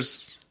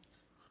 There's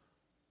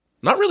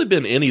not really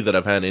been any that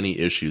I've had any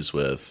issues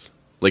with,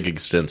 like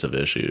extensive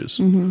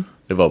issues.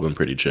 They've all been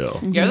pretty chill.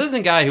 Yeah, other than the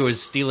guy who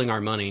was stealing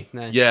our money.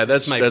 Yeah,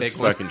 that's my that's big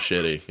one. fucking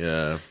shitty.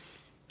 Yeah.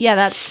 Yeah,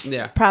 that's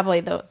Yeah.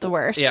 probably the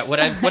worst. Yeah, what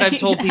I've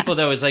told people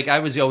though is like I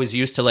was always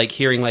used to like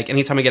hearing like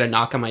anytime I get a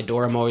knock on my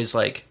door, I'm always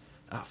like,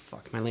 oh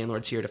fuck, my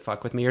landlord's here to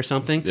fuck with me or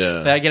something. Yeah.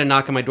 But I get a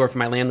knock on my door from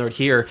my landlord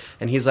here,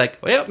 and he's like,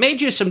 well,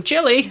 made you some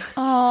chili.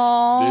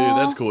 Oh, Dude,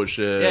 that's cool as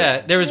shit. Yeah,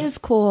 there that is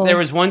cool. There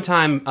was one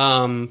time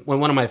when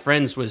one of my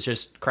friends was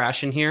just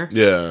crashing here,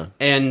 Yeah.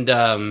 and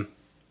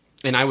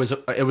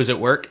it was at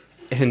work,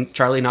 and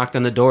Charlie knocked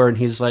on the door, and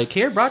he's like,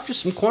 here, brought you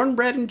some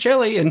cornbread and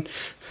chili, and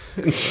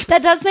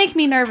That does make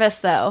me nervous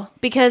though,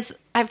 because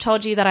I've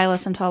told you that I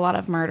listen to a lot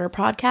of murder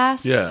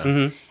podcasts.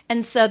 Yeah.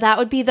 And so that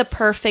would be the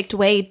perfect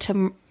way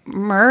to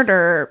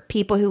murder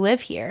people who live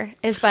here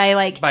is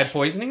by by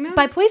poisoning them.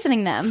 by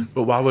poisoning them.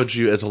 But why would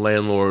you, as a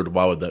landlord,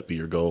 why would that be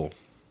your goal?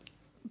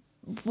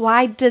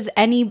 Why does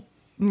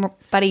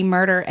anybody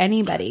murder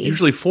anybody?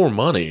 Usually for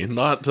money,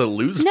 not to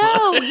lose money.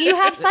 No, you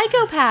have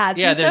psychopaths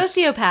Yeah, and there's-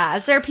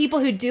 sociopaths. There are people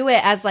who do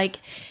it as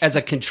as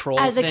a control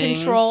a thing.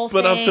 control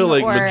But thing. I feel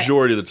like or,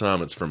 majority of the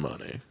time it's for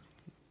money.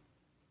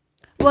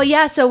 Well,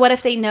 yeah, so what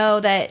if they know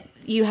that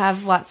you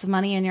have lots of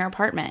money in your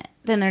apartment?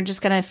 Then they're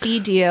just going to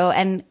feed you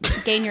and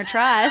gain your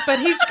trust. But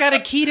he's got a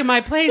key to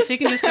my place. He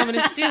can just come in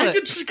and steal I it.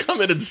 could just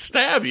come in and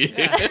stab you.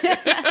 it's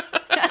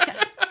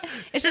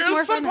just Here's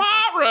more some fun.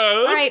 pot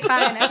roast. All right,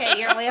 fine. Okay,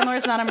 your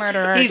landlord's not a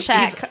murderer. He's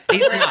Check.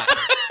 not.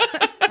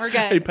 We're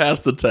good. He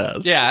passed the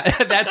test. Yeah,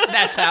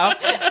 that's how.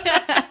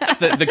 It's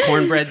the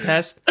cornbread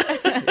test.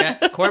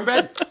 Yeah,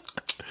 cornbread.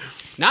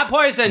 Not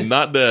poison.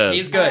 Not dead.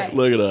 He's good. Right.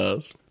 Look at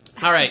us.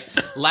 All right,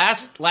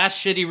 last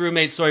shitty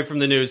roommate story from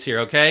the news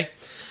here. Okay,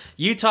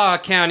 Utah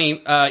County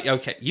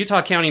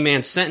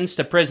man sentenced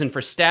to prison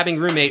for stabbing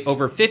roommate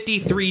over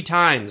 53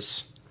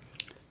 times.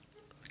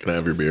 Can I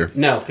have your beer?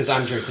 No, because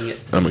I'm drinking it.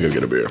 I'm gonna go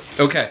get a beer.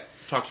 Okay.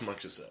 Talk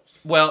amongst yourselves.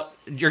 Well,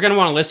 you're going to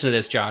want to listen to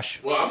this, Josh.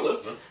 Well, I'm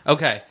listening.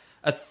 Okay.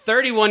 A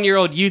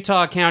 31-year-old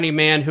Utah County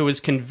man who was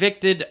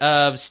convicted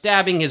of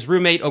stabbing his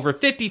roommate over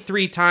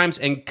 53 times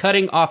and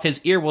cutting off his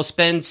ear will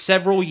spend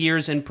several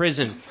years in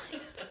prison.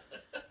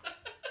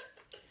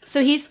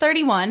 So he's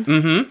 31.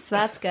 Mm-hmm. So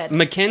that's good.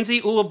 Mackenzie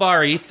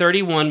Ulibarri,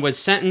 31, was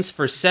sentenced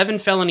for 7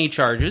 felony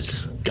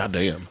charges.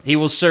 Goddamn. He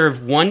will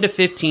serve 1 to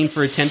 15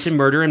 for attempted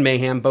murder and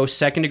mayhem, both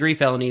second-degree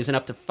felonies, and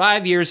up to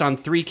 5 years on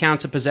 3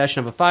 counts of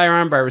possession of a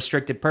firearm by a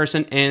restricted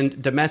person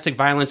and domestic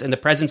violence in the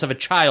presence of a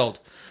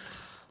child.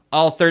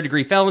 All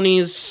third-degree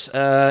felonies.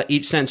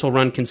 Each sentence will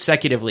run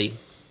consecutively.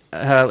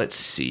 Let's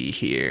see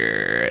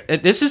here.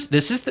 This is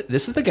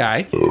the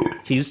guy.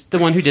 He's the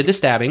one who did the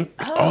stabbing.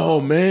 Oh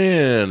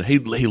man, he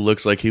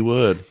looks like he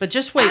would. But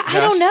just wait, Josh. I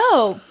don't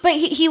know. But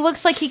he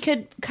looks like he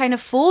could kind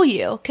of fool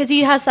you because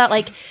he has that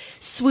like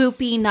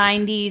swoopy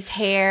 90s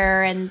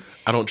hair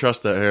I don't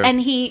trust that hair. and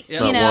he,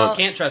 Yeah. you Not know, once.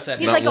 Can't trust that.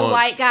 he's Not like a once.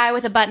 white guy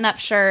with a button-up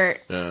shirt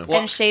Yeah.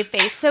 and a shaved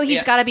face. So he's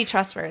Yeah. got to be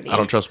trustworthy. I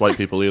don't trust white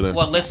people either.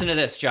 Well, listen to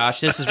this, Josh.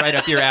 This is right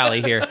up your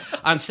alley here.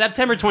 On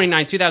September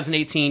 29,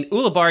 2018,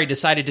 Ulibarri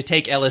decided to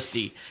take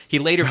LSD. He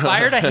later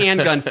fired a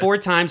handgun 4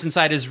 times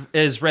inside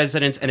his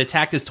residence and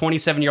attacked his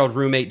 27-year-old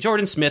roommate,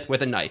 Jordan Smith,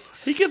 with a knife.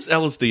 He gives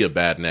LSD a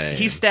bad name.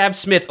 He stabbed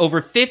Smith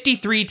over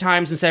 53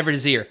 times and severed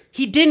his ear.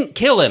 He didn't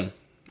kill him.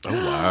 Oh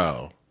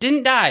wow.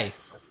 Didn't die.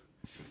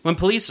 When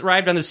police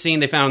arrived on the scene,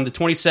 they found the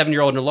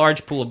 27-year-old in a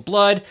large pool of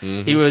blood.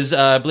 Mm-hmm. He was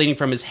bleeding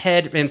from his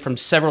head and from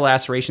several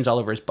lacerations all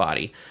over his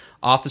body.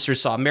 Officers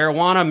saw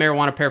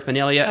marijuana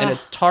paraphernalia, and a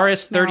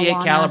Taurus 38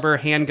 marijuana. caliber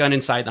handgun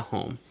inside the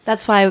home.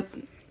 That's why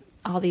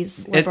all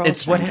these liberals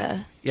it's what trying ha-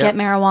 to yeah. get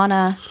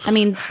marijuana. I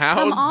mean, How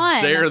come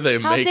on. dare they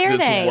How make dare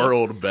this they?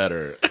 world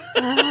better?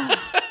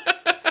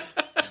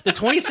 The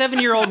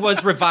 27-year-old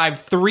was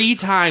revived 3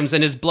 times,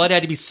 and his blood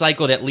had to be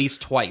cycled at least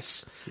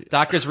twice.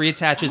 Doctors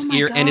reattach his my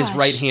ear and his gosh.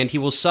 right hand. He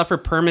will suffer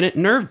permanent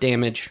nerve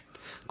damage,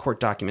 court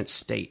documents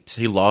state.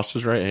 He lost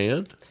his right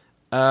hand?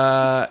 They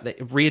had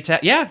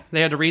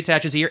to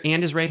reattach his ear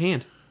and his right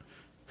hand.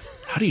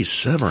 How do you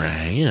sever a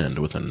hand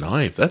with a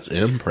knife? That's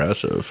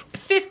impressive.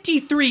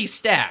 53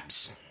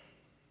 stabs.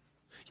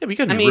 Yeah, but you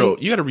gotta be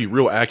you gotta be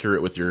real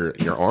accurate with your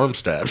arm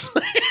stabs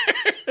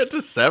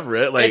to sever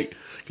it, like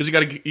because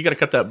you gotta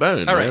cut that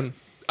bone, All man. right.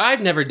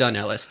 I've never done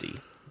LSD.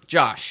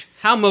 Josh,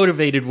 how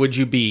motivated would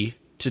you be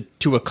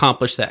to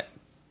accomplish that?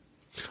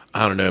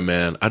 I don't know,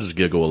 man. I just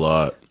giggle a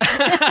lot.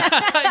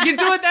 You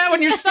do it that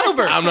when you're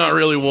sober. I'm not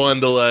really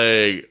one to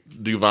like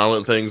do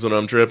violent things when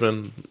I'm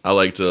tripping. I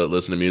like to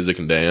listen to music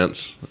and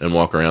dance and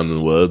walk around in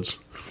the woods.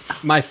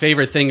 My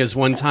favorite thing is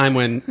one time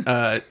when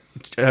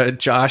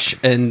Josh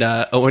and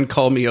Owen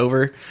called me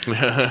over. We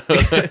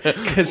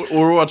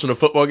were watching a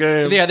football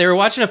game. Yeah, they were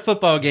watching a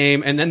football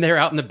game, and then they were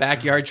out in the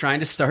backyard trying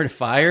to start a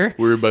fire.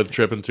 We were both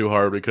tripping too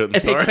hard. We couldn't They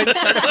start. couldn't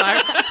start a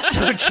fire.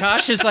 So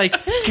Josh is like,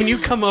 "Can you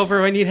come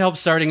over? I need help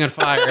starting a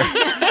fire."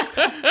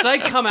 So I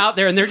come out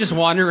there, and they're just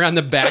wandering around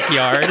the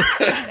backyard,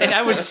 and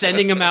I was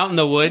sending them out in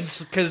the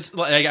woods because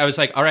I was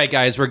like, "All right,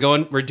 guys, we're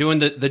doing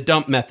the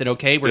dump method.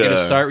 Okay, we're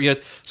gonna start with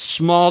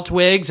small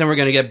twigs, and we're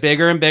gonna get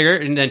bigger and bigger,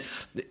 and then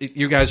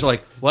you guys are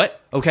like, what?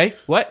 Okay,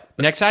 what?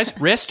 Next size?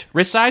 Wrist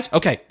size?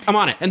 Okay, I'm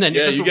on it." And then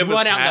Yeah, just you give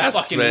run us out in the tasks,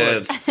 fucking man.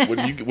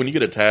 woods. When you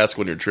get a task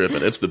when you're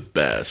tripping, it's the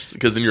best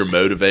because then you're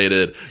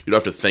motivated. You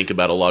don't have to think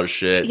about a lot of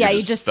shit. Yeah, You're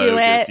you just do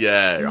focused. it.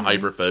 Yeah, you're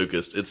hyper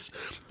focused. It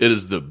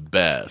is the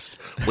best.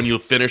 When you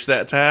finish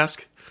that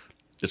task,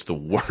 it's the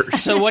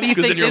worst. So what do you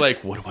Because think then you're this-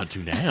 like, what do I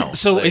do now?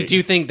 So Like, do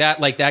you think that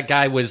like that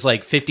guy was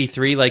like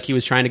 53, like he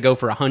was trying to go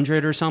for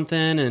 100 or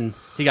something, and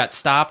he got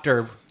stopped,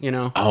 or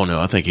Oh no,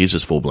 I think he's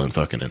just full blown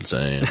fucking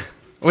insane.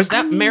 was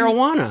that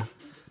marijuana?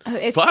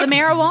 It's Fuck. the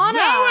marijuana.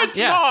 No, it's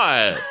Yeah.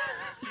 not.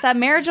 It's that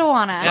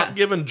marijuana. Stop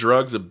giving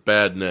drugs a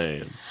bad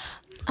name.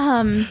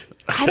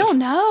 I don't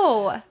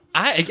know.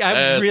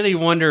 I really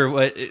wonder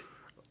what.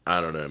 I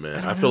don't know,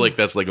 man. I feel like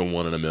that's like a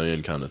 1 in a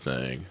million kind of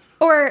thing.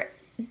 Or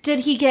did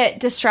he get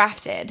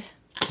distracted?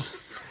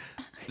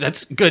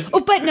 That's good. Oh,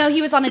 but no,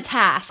 he was on a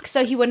task,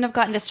 so he wouldn't have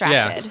gotten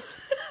distracted.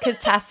 Because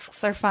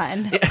tasks are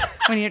fun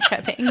when you're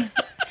tripping. Am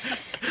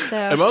So,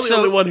 I the So-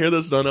 only one here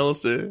that's done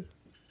LSD?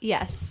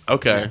 yes.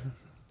 Okay.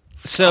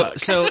 So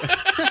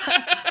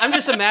I'm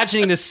just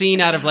imagining the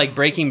scene out of like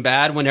Breaking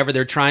Bad whenever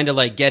they're trying to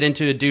like get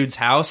into a dude's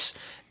house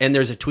and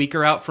there's a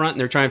tweaker out front and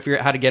they're trying to figure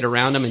out how to get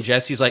around him, and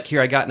Jesse's like,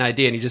 "Here, I got an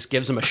idea," and he just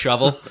gives him a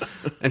shovel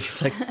and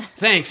he's like,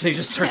 "Thanks," and he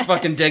just starts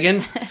fucking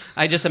digging.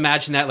 I just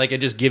imagine that like I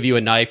just give you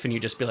a knife and you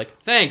just be like,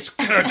 "Thanks."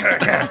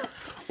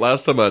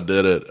 Last time I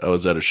did it, I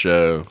was at a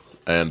show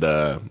and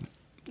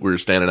we were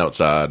standing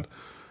outside,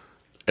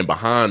 and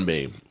behind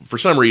me, for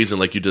some reason,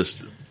 like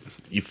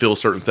you feel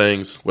certain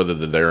things, whether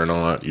they're there or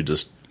not.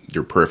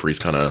 Your periphery's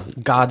kind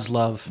of God's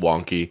love.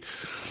 wonky.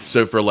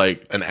 So for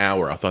like an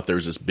hour, I thought there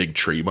was this big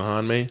tree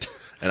behind me.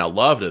 And I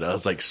loved it. I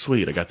was like,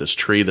 sweet, I got this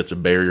tree that's a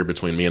barrier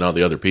between me and all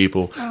the other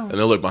people. Oh. And then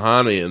I look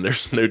behind me, and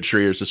there's no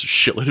tree. There's just a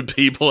shitload of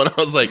people. And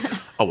I was like,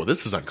 oh, well,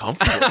 this is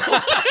uncomfortable.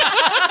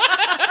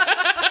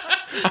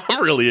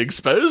 I'm really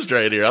exposed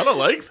right here. I don't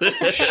like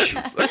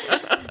this.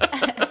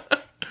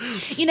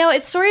 You know,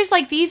 it's stories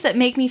like these that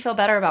make me feel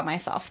better about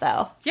myself,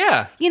 though.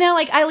 Yeah. You know,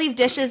 like I leave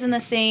dishes in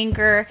the sink,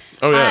 or,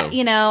 Oh, yeah.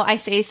 you know, I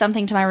say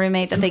something to my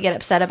roommate that they get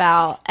upset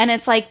about. And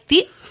it's like,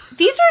 these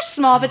are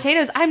small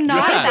potatoes. I'm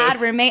not Yeah. a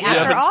bad roommate You after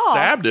haven't all.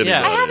 stabbed anybody.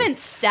 Yeah. I haven't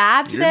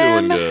stabbed You're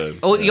them. doing good.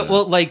 Oh, Yeah.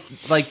 well, like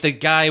the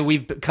guy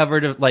we've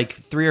covered like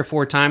 3 or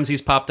 4 times.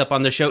 He's popped up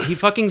on the show. He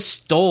fucking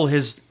stole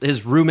his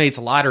roommate's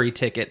lottery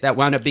ticket that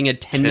wound up being a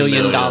 $10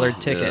 million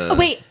ticket. Yeah. Oh,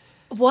 wait,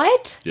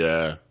 what?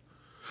 Yeah.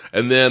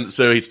 And then,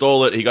 so he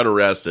stole it. He got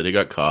arrested. He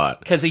got caught.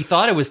 Because he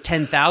thought it was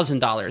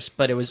 $10,000,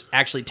 but it was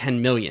actually $10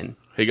 million.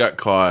 He got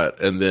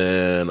caught, and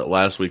then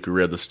last week we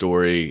read the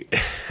story.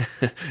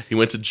 He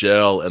went to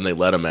jail, and they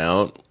let him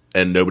out,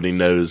 and nobody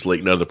knows,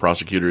 like, none of the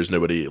prosecutors,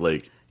 nobody,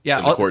 like, Yeah,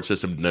 in the court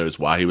system knows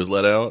why he was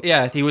let out.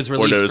 Yeah, he was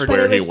released knows for. But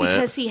where it he was went.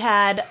 because he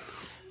had.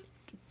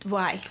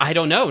 Why? I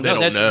don't know. They No, don't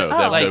that's know. They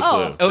have no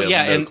clue. Oh They yeah,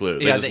 have no and clue.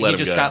 They yeah, just he let him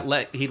just go. got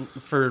let. He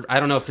for I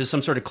don't know if it's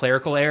some sort of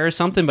clerical error or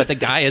something, but the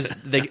guy is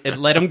they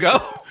let him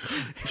go.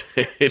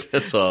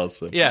 That's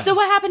awesome. Yeah. So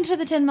what happened to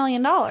the $10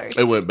 million?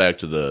 It went back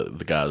to the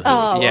guy who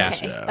Oh, was Yeah.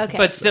 okay. Yeah. Okay.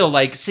 But still,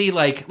 like, see,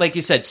 like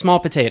you said, small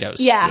potatoes.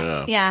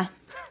 yeah. Yeah.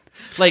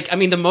 Like, I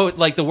mean,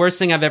 the worst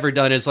thing I've ever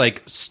done is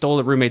like stole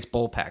a roommate's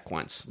bull pack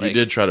once. You Like,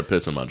 did try to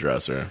piss in my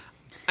dresser.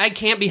 I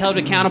can't be held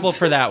accountable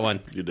for that one.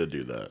 You did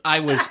do that.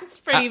 I was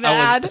pretty I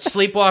bad. was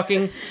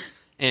sleepwalking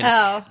and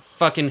Oh.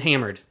 fucking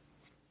hammered.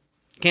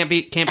 Can't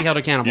be held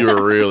accountable. You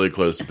were really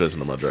close to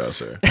pissing in my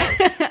dresser.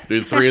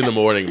 Dude, 3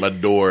 a.m, my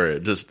door,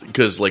 just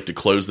because, like, to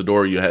close the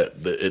door,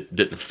 it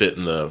didn't fit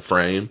in the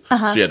frame,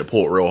 so you had to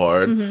pull it real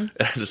hard. And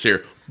I just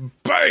hear,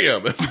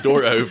 bam, and the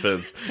door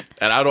opens.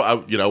 And I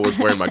was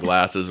wearing my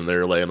glasses, and they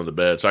were laying on the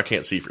bed, so I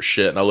can't see for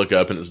shit. And I look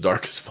up, and it's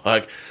dark as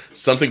fuck.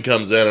 Something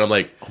comes in, and I'm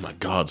like, oh my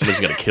God, somebody's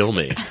going to kill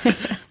me.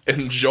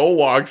 And Joel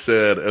walks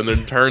in, and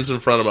then turns in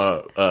front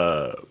of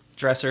my,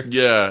 dresser.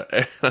 yeah.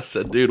 And I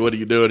said, dude, what are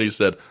you doing? He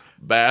said,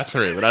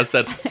 bathroom. And I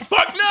said,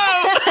 fuck no!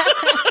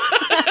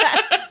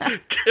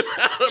 Get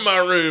out of my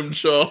room,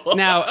 Joel.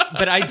 Now,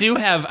 but I do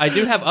have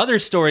other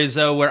stories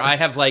though where I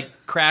have like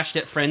crashed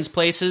at friends'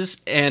 places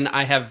and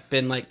I have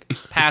been like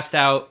passed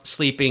out,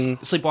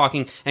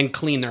 sleepwalking, and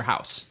cleaned their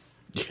house.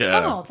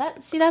 Yeah. Oh,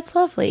 that's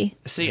lovely.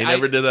 See, He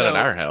never did that at so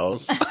our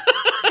house.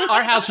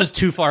 Our house was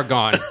too far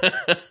gone.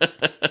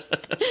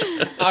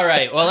 All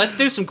right, well, let's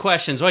do some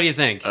questions. What do you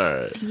think? All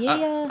right.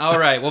 Yeah. All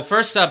right, well,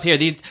 first up here,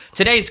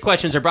 today's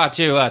questions are brought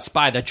to us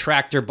by the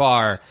Tractor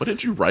Bar. What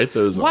did you write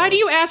those on? Why do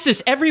you ask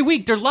this every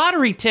week? They're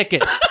lottery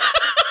tickets.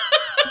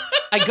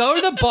 I go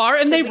to the bar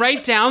and they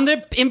write down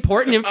the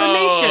important information.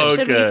 Oh,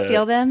 Should we Okay.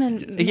 steal them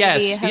and maybe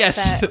Yes, hope yes.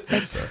 that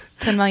it's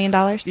 $10 million?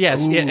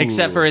 Yes, yeah,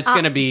 except for it's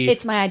going to be.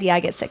 It's my idea. I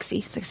get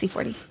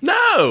 60-40.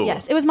 No.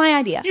 Yes, it was my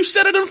idea. You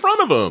said it in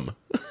front of him.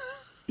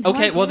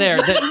 Okay, well, there.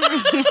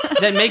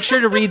 Then make sure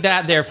to read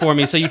that there for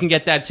me so you can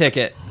get that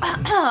ticket.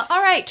 All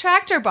right,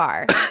 Tractor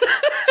Bar.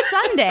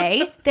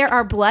 Sunday, there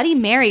are Bloody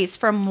Marys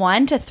from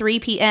 1 to 3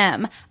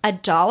 p.m.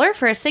 $1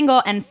 for a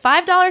single and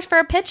 $5 for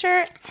a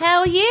pitcher.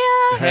 Hell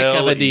yeah. Heck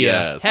of a deal.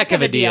 yes. Heck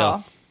of a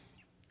deal.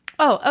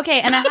 Oh,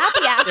 okay, and a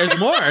happy hour. There's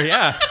more,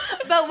 yeah.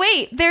 But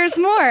wait, there's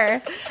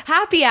more.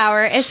 Happy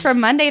hour is from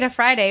Monday to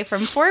Friday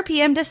from 4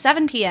 p.m. to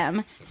 7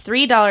 p.m.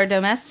 $2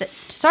 domestic.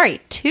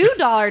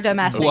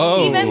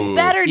 Whoa. Even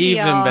better deal.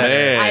 Even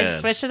better. Man, I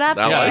switched it up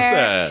I like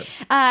there.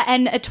 that.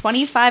 And a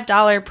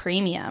 $25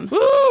 premium.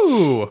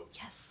 Ooh.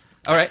 Yes.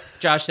 All right,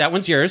 Josh, that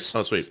one's yours.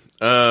 Oh, sweet.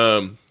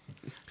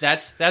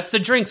 That's the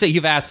drinks that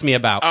you've asked me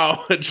about.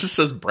 Oh, it just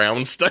says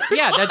brownstone.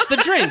 Yeah, that's the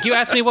drink. You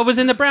asked me what was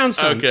in the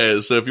brownstone. Okay,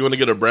 so if you want to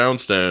get a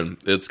brownstone,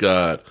 it's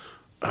got,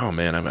 oh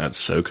man, I haven't had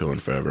SoCo in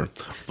forever.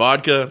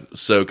 Vodka,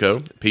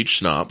 SoCo, peach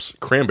schnapps,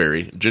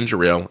 cranberry,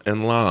 ginger ale,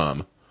 and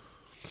lime.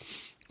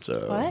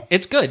 So What?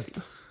 It's good.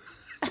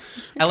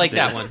 I like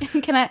that one.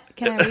 Can I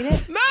read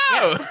it? No.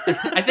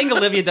 I think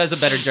Olivia does a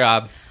better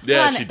job.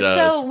 Yeah, Hold on. she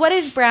does. So what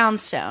is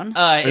brownstone?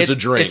 It's a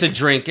drink. It's a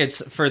drink.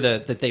 It's for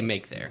that they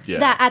make there. Yeah.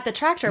 That at the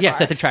Tractor Bar? Yes,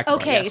 at the Tractor Bar.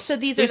 Okay, yes. so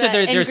these are are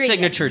their ingredients.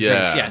 signature Yeah.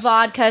 drinks. Yes.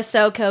 Vodka,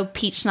 SoCo,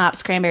 peach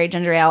schnapps, cranberry,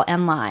 ginger ale,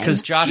 and lime.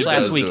 Because Josh She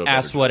last does week do a better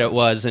asked job. what it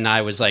was, and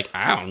I was like,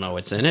 I don't know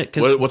what's in it.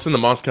 Because What's in the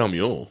Moscow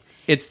Mule?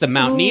 it's the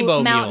Mount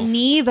Nebo Mount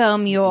Mule. Nebo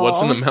Mule.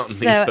 What's in the Mount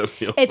Nebo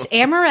Mule? It's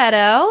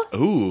amaretto.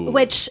 Ooh.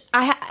 Which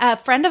a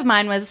friend of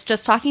mine was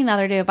just talking the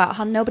other day about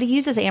how nobody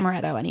uses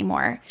amaretto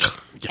anymore.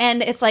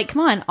 And it's like,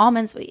 come on,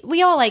 almonds.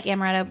 We all like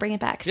amaretto. Bring it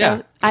back. So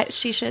Yeah.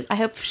 I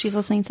hope she's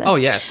listening to this. Oh,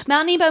 yes.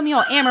 Mount Nebo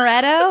Mule,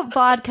 amaretto,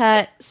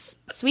 vodka,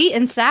 sweet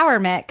and sour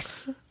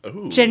mix,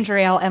 Ooh. ginger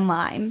ale, and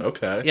lime.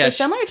 Okay. Yeah.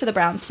 So similar to the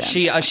brownstone.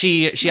 She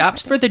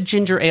opts for the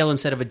ginger ale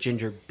instead of a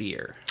ginger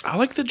beer. I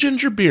like the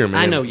ginger beer,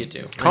 man. I know you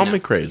do. Call I know. me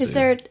crazy. Is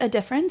there a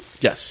difference?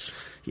 Yes.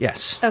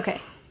 Yes. Okay.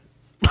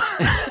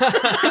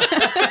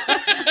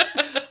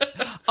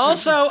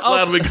 Also,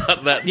 Glad we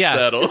got that yeah.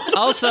 settled.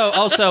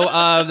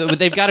 Also,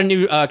 they've got a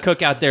new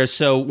cookout there.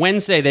 So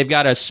Wednesday they've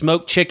got a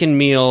smoked chicken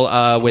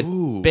meal with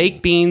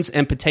baked beans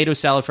and potato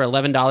salad for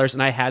 $11.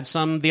 And I had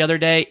some the other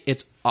day.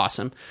 It's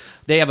awesome.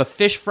 They have a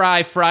fish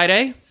fry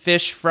Friday,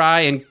 fish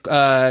fries and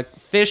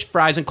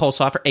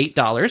coleslaw for $8.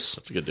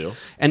 That's a good deal.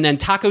 And then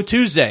Taco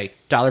Tuesday,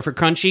 $1 for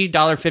crunchy,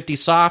 $1.50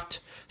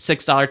 soft,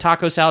 $6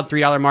 taco salad,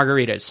 $3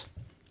 margaritas.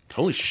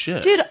 Holy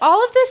shit. Dude,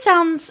 all of this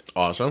sounds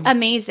Awesome.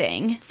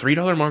 amazing. $3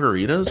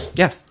 margaritas?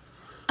 Yeah.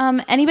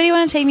 Anybody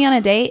want to take me on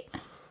a date?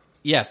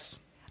 Yes.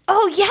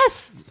 Oh,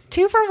 yes.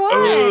 2 for 1.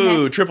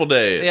 Ooh, triple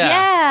date. Yeah.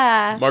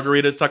 Yeah.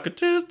 Margaritas Taco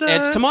Tuesday.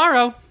 It's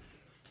tomorrow.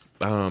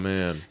 Oh,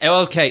 man.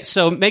 Okay,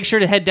 so make sure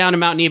to head down to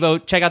Mount Nebo,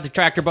 check out the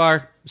Tractor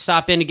Bar,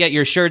 stop in to get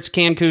your shirts,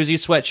 can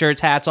koozies, sweatshirts,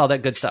 hats, all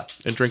that good stuff.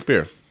 And drink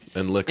beer.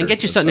 And liquor. And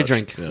get you something to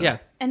such. drink. Yeah.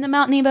 And the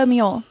Mount Nebo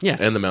Mule. Yes.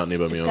 And the Mount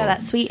Nebo Mule. Got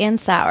that sweet and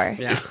sour.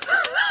 Yeah.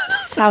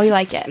 That's how we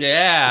like it.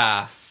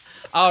 Yeah.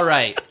 All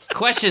right.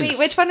 Questions. Wait,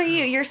 which one are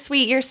you? You're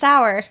sweet. You're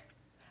sour.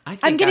 I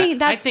think I'm getting- I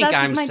that's- think that's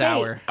I'm my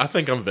sour. I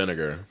think I'm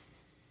vinegar.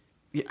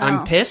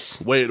 I'm piss.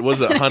 Wait,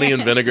 was it honey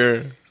and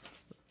vinegar?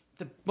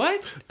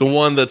 What? The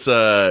one that's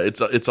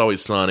it's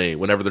always sunny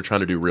whenever they're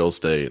trying to do real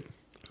estate.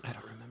 I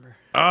don't remember.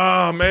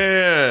 Oh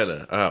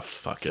man. Oh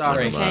fuck it.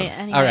 Sorry. Never Okay, mind.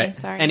 anyway, All right.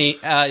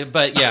 sorry.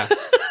 But yeah.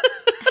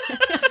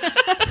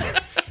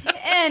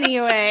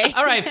 Anyway.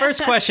 All right.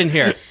 First question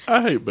here.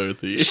 I hate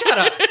both of you. Shut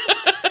up.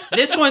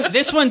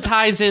 This one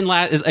ties in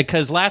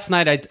because last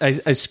night I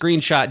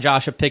screenshot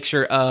Josh a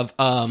picture of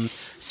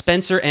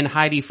Spencer and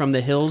Heidi from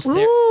the Hills.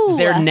 Ooh.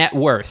 Their net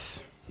worth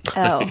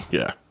Oh.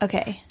 Yeah.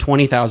 Okay.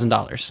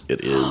 $20,000.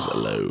 It is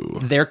low.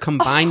 Their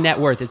combined net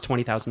worth is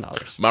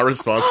 $20,000. My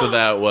response to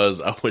that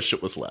was, I wish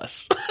it was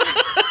less.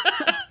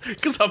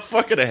 Because I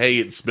fucking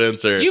hate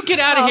Spencer. You get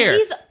out of Oh, here.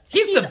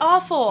 He's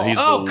awful. He's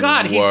Oh, the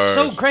God, he's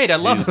so worst. great. I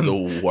love He's him.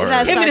 the worst.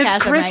 That's Him and his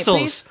sarcasm, right,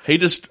 crystals. He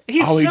just,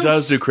 he so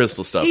does do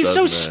crystal stuff, He's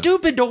so doesn't he?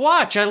 stupid to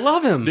watch. I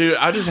love him. Dude,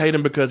 I just hate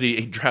him because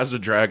he tries to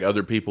drag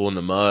other people in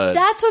the mud.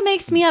 That's what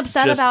makes me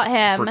upset just about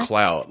him. for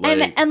clout.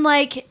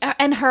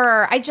 And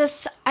her. I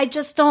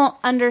just don't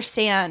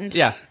understand.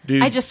 Yeah.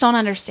 Dude. I just don't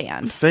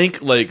understand. Think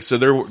so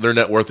their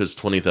net worth is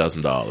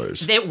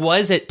 $20,000. It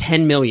was at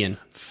 $10 million.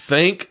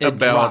 Think It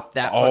about dropped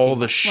that all fucking-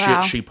 the shit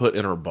Wow. she put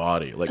in her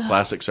body, like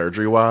plastic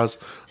surgery wise.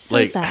 So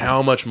like sad.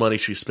 how much money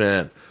she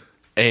spent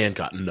and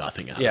got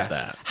nothing out of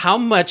that. How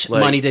much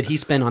Like- money did he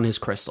spend on his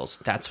crystals?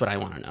 That's what I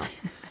want to know.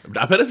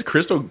 I bet his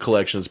crystal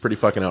collection is pretty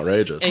fucking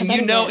outrageous. And bet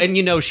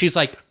it is. she's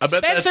like, bet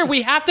Spencer, that's-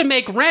 we have to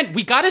make rent.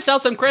 We got to sell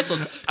some crystals.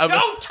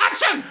 Don't touch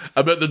them.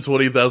 I bet the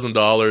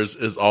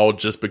 $20,000 is all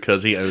just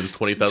because he owns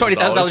 $20,000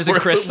 $20,000 in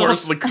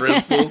crystals. worth of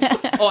crystals.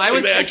 Oh, I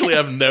was they actually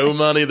have no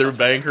money. They're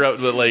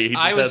bankrupt, but like he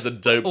just has a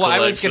dope. Well, I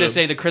was collection. going to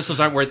say the crystals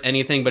aren't worth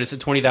anything, but it's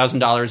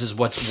 $20,000 is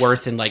what's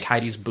worth in like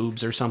Heidi's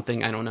boobs or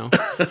something. I don't know.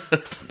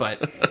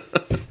 But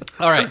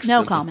all right,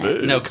 No comment.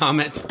 boobs. no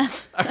comment.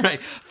 All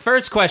right,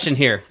 first question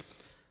here: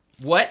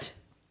 what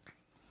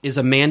is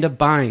Amanda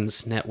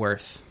Bynes' net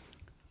worth?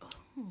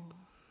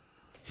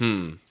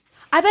 I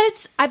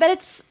bet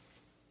it's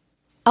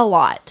a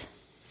lot.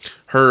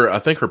 I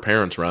think her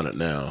parents run it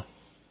now.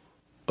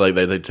 Like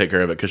they take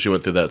care of it because she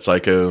went through that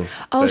psycho.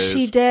 Oh, phase.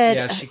 she did.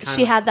 Yeah, she she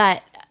kinda- had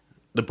that.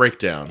 The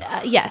breakdown.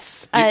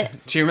 Yes.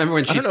 Do you remember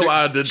when she? don't know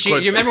why I did She,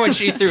 quite you remember when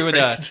she threw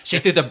Right. she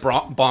threw the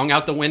bong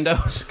out the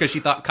windows because she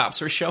thought cops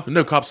were showing?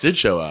 No, cops did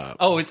show up.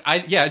 Oh,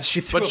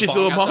 she threw But she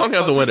threw a bong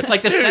out the window.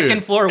 like the Dude,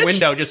 second floor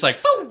window, just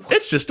like. Boom.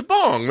 It's just a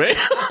bong, man.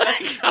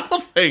 Like, I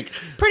don't think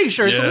Pretty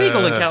sure it's Yeah.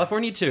 illegal in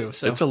California too.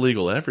 So. it's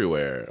illegal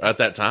everywhere. At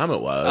that time,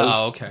 it was.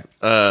 Oh, okay.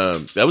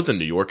 That was in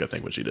New York, I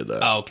think, when she did that.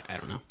 Oh, okay. I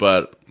don't know.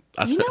 But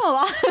You know a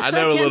lot. I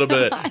know a little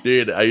bit,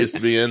 dude. I used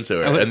to be into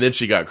her, and then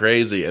she got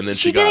crazy, and then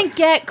She got. didn't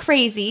get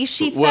crazy.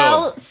 She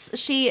Well-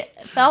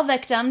 fell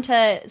victim to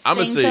I'm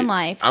gonna things say. in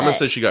life. I'm gonna that-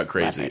 say she got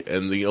crazy,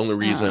 and the only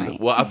reason. Alright.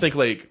 Well, I think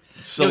like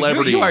No,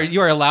 celebrity. you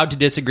are allowed to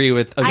disagree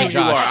with Josh. You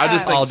are. I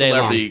just all think day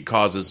celebrity long.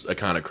 causes a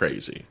kind of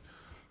crazy,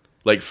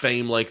 like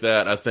fame like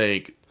that. I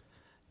think.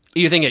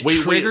 You think it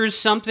We- triggers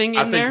something in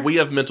I think there? we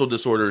have mental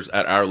disorders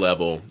at our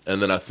level,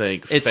 and then I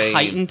think It's fame,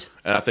 heightened?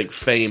 and I think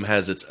fame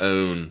has its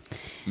own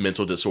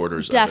mental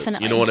disorders. of it.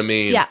 Definitely. You know what I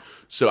mean? Yeah.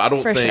 So I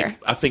don't For think sure.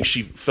 I think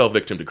she fell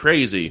victim to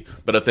crazy,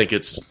 but I think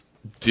it's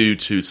due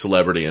to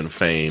celebrity and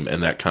fame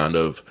and that kind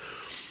of.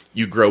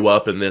 You grow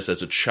up in this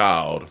as a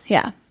child.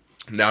 Yeah.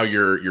 Now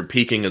you're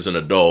peaking as an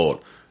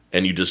adult,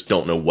 and you just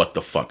don't know what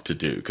the fuck to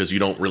do because you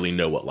don't really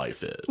know what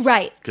life is.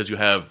 Right. Because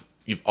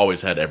you've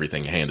always had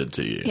everything handed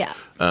to you. Yeah.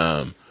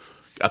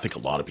 I think a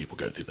lot of people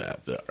go through that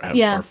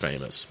Yeah. are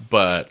famous.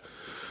 But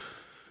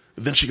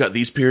then she got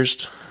these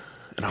pierced,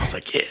 and I was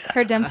like, yeah.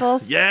 Her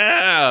dimples.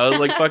 Yeah. I was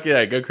like, fuck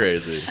yeah, go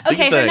crazy. Do Okay,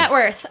 your her thing. net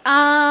worth.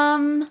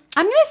 I'm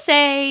gonna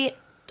say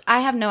I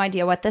have no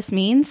idea what this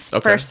means.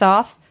 Okay. First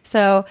off,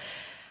 so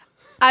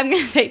I'm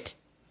gonna say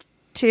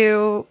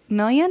 2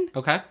 million.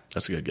 Okay.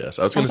 That's a good guess.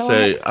 I was gonna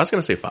That's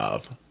a say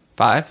 5.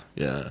 5.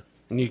 Yeah.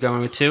 And you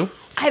going with 2?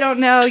 I don't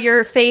know.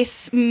 Your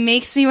face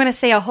makes me want to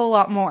say a whole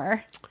lot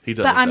more. He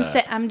does But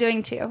that. I'm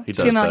doing 2. He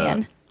 2 does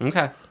million. Okay.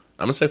 I'm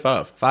gonna say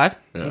 5. 5?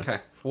 Yeah. Okay.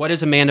 What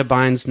is Amanda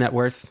Bynes' net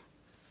worth?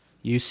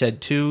 You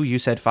said 2. You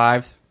said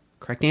 5.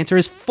 Correct answer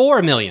is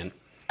 4 million.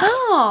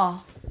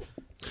 Oh,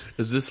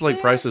 Is this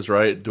like Price is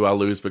Right? Do I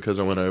lose because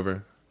I went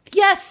over?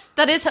 yes,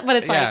 that is what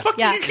it's Yeah. like. Fuck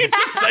yeah. You can't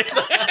just say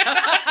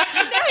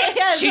that.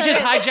 Yeah, She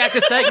just hijacked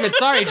the segment.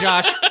 Sorry,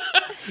 Josh.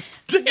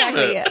 Damn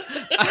exactly.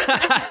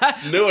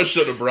 it. Knew I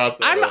should have brought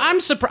that up. I'm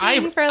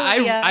surprised. Ding for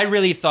Olivia. I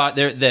really thought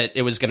that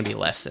it was going to be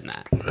less than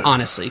that.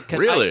 Honestly, 'Cause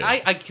Really?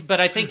 but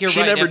I think you're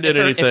She right. never If did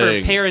her, If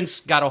anything. her parents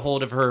got a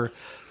hold of her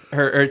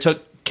or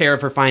took care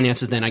of her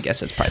finances, then I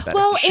guess it's probably better.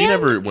 Well, She and,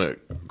 never went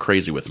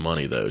crazy with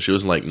money though. She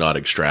wasn't like not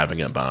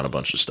extravagant buying a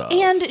bunch of stuff.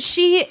 and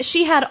she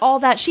had all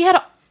that. She had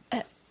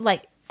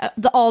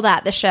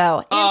the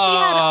show, and she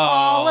had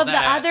all of the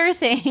that. other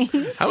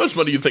things. How much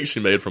money do you think she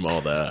made from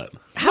all that?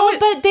 Well,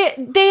 but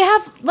they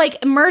have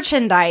like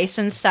merchandise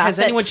and stuff. has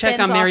that anyone checked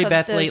on spins Mary off of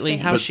Beth those lately?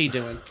 things. How's she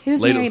doing?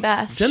 Who's Lady- Mary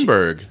Beth?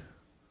 Denberg.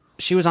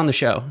 She was on the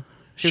show.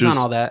 She was on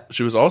all that.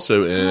 She was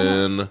also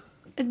in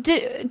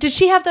Did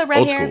she have the red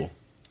Old hair? School.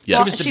 She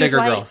Yes. was the she was bigger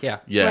white. girl. Yeah.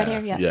 Yeah. Red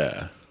hair,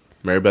 yeah.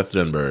 Mary Beth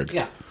Denberg.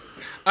 Yeah.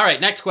 All right.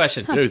 Next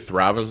question. You know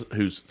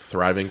who's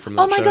thriving from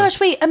that Oh my show? gosh!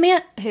 Wait,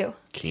 who?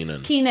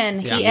 Keenan. Keenan.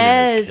 Yeah. He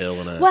Keenan is is.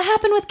 killing it. What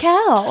happened with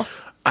Cal?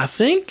 I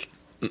think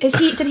Is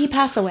he? Did he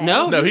pass away?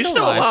 No. no, he's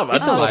still alive. I He's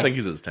just still don't alive. think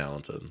he's as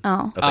talented. Oh.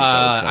 I think that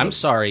was kind I'm of-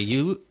 sorry.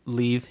 You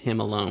leave him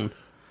alone.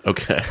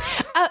 Okay.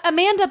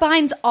 Amanda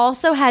Bynes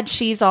also had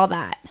She's All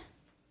That,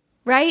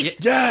 right?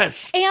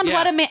 Yes. And Yeah.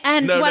 what a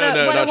and No, what no, a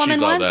no, what a not woman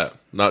she's all wants. that.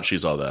 Not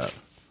she's all that.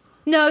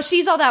 No,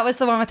 She's All That was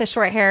the one with the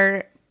short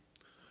hair,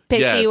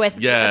 pixie with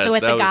yes,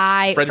 with that the was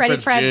guy, Freddie Freddie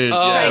Prinze Fred. Jr.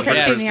 Oh, Yeah, Freddie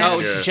Freddie Prinze Prinze Jr. Jr.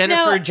 Oh,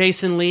 Jennifer No.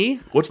 Jason Lee.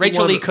 What's the Rachel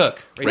one Lee with-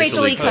 Cook.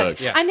 Rachel Lee Cook.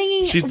 Yeah. I'm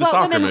thinking She's the what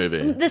soccer woman-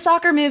 movie. The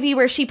soccer movie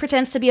where she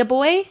pretends to be a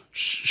boy.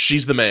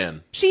 She's the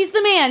man. She's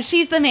the man.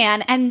 She's the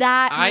man. And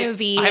that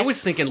movie I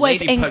was thinking was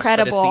Lady Pucks,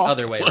 incredible. but it's the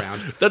other way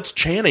around. That's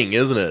Channing,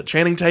 isn't it?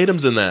 Channing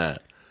Tatum's in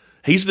that.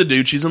 He's the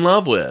dude she's in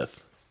love with.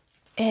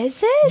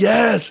 Is it?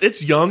 Yes,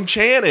 it's young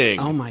Channing.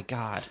 Oh my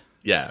god.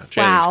 Yeah,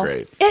 Channing's Wow.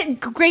 great.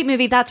 Great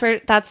movie.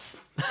 That's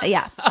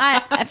yeah.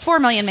 4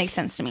 million makes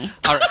sense to me.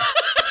 All right.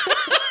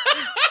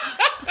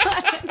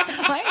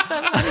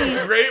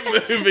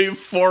 Great movie.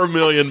 4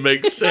 million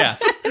makes sense.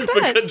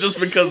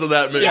 Because of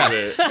that movie.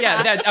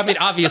 Yeah, I mean,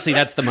 obviously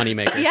that's the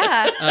moneymaker.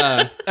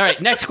 Yeah, All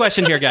right, next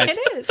question here, guys.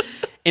 it is.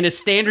 In a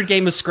standard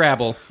game of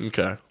Scrabble,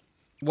 Okay.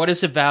 what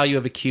is the value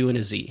of a Q and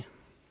a Z?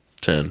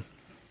 10.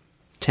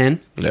 10.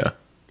 Yeah.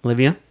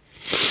 Olivia?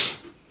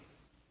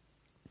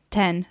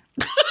 10.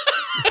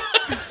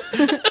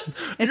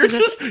 You're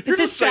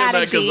just saying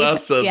that because I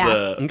said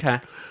that. Okay.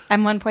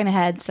 I'm 1 point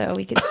ahead, so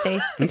we could stay.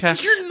 Okay.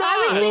 You're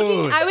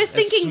not. I was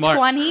thinking smart.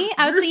 20.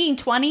 I was thinking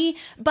 20,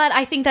 but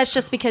I think that's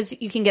just because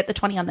you can get the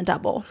 20 on the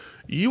double.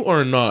 You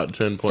are not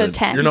 10 points.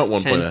 10. You're not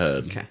 1 10. point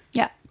ahead. Okay.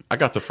 Yeah. I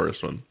got the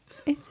first one.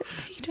 You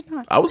did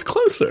not. I was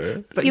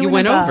closer. But You you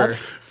went went above. over.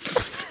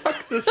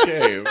 Fuck this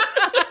game.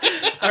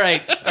 All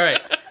right.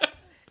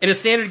 In a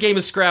standard game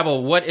of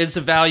Scrabble, what is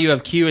the value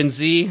of Q and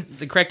Z?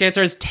 The correct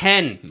answer is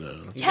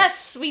 10.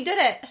 Yes, we did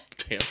it.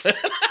 Damn it.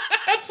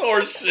 That's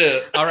horse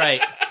shit. All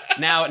right.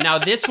 Now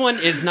this one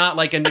is not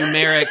like a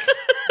numeric.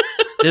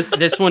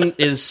 This one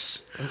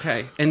is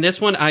okay. And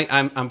this one,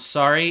 I'm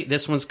sorry.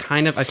 This one's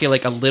kind of, I feel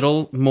like, a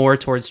little more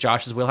towards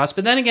Josh's wheelhouse.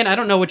 But then again, I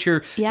don't know what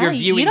your viewing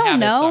you don't habits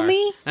know are.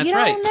 me. That's You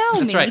right. don't know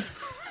That's me. right.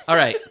 All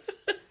right.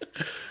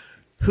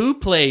 Who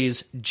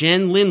plays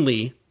Jen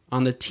Lindley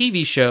on the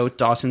TV show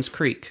Dawson's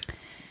Creek?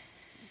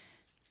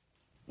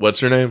 What's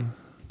her name?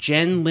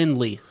 Jen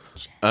Lindley.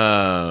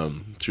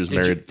 She was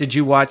married. Did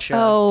you watch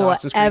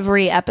Dawson's Creek?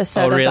 Every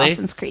episode Oh, really? of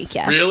Dawson's Creek,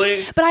 yes.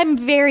 Really? But I'm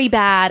very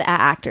bad at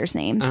actors'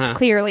 names, Uh-huh.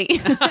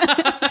 clearly.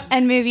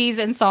 And movies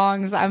and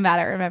songs, I'm bad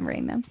at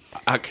remembering them.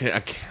 I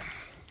can't.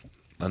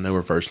 I know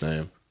her first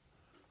name.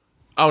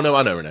 Oh, no,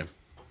 I know her name.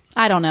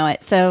 I don't know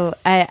it, so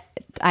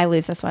I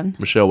lose this one.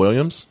 Michelle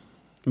Williams.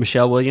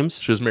 Michelle Williams.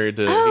 She was married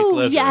to Heath Oh,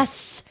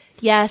 Ledger.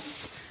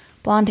 yes.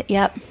 Blonde,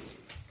 yep.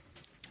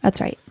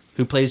 That's right.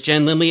 Who plays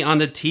Jen Lindley on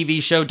the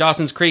TV show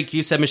Dawson's Creek?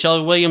 You said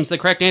Michelle Williams. The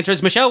correct answer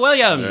is Michelle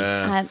Williams.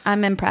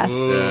 I'm impressed.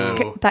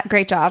 Ooh.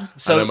 Great job.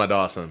 I know my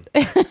Dawson.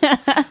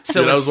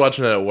 So Dude, I was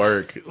watching it at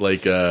work.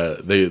 Like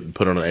they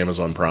put it on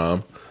Amazon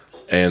Prime,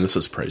 and this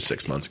was probably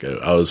 6 months ago.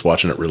 I was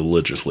watching it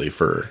religiously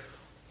for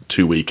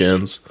 2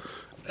 weekends,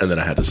 and then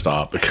I had to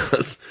stop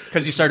because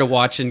you started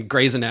watching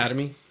Grey's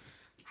Anatomy.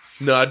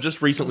 no, I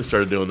just recently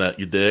started doing that.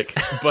 You dick.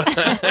 But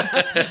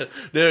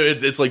no,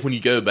 it's like when you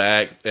go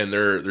back and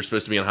they're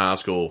supposed to be in high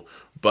school,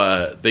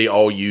 but they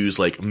all use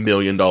like $1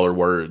 million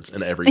words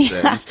in every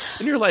sentence,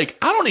 and you're like,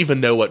 I don't even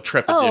know what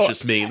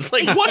trepidatious means.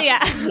 Like what? Yeah.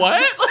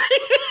 What?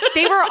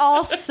 They were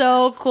all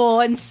so cool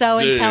and so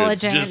Dude,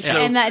 intelligent, just so-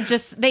 and that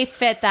they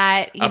fit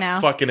that, you know.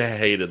 I fucking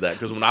hated that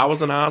because when I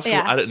was in high school,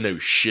 Yeah. I didn't know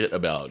shit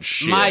about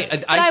shit.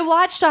 But I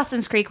watched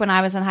Dawson's Creek when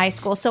I was in high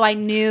school, so I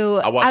knew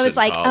I watched I it was in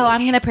like, college. oh,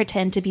 I'm going to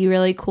pretend to be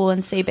really cool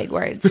and say big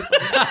words.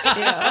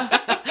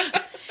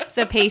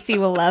 So Pacey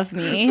will love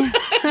me.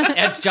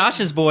 That's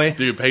Josh's boy.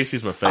 Dude,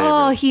 Pacey's my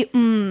favorite.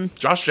 Oh,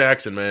 Josh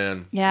Jackson,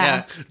 man.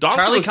 yeah. Dawson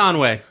Charlie was-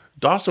 Conway.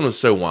 Dawson was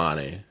so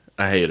whiny.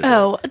 I hated it.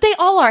 Oh, they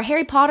all are.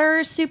 Harry Potter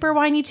is super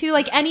whiny too.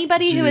 Like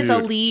anybody who is a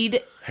Dude.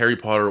 lead. Harry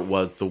Potter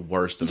was the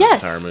worst in Yes,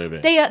 the entire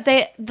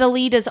movie. the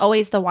lead is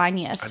always the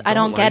whiniest. I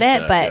don't get like it,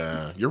 that, but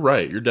yeah. You're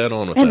right. You're dead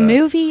on with a that.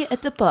 movie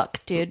at the book,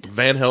 dude.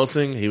 Van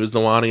Helsing, he was the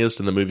whiniest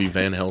in the movie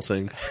Van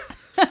Helsing.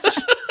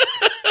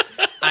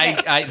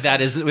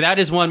 That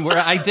is one where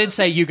I did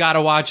say you got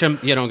to watch him.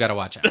 You don't got to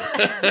watch it.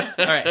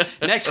 All right.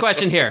 Next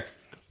question here.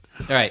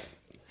 All right.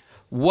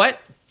 What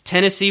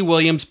Tennessee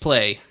Williams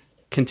play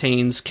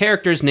contains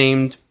characters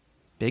named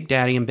Big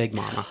Daddy and Big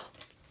Mama?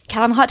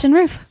 Cat on the Hot Tin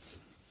Roof.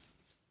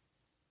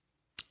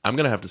 I'm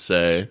going to have to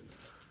say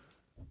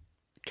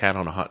Cat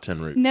on a Hot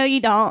Tin Roof. No, you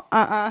don't.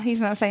 He's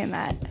not saying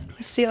that.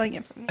 He's stealing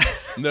it from me.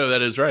 No,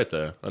 that is right,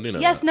 though. I do know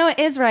Yes, that. no, it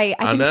is right.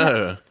 I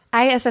know.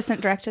 I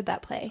assistant directed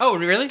that play. Oh,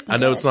 really? I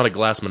know it's not a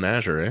glass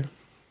menagerie.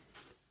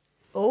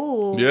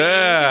 Oh.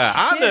 Yeah,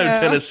 I know Yeah.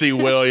 Tennessee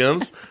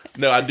Williams.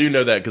 No, I do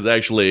know that because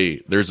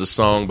actually there's a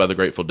song by the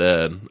Grateful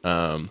Dead.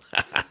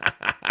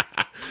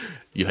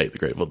 You hate the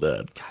Grateful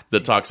Dead.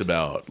 That talks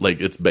about, like,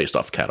 it's based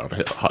off Cat on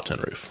a Hot Tin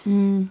Roof.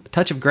 A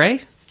Touch of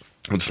Grey?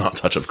 It's not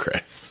Touch of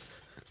Grey.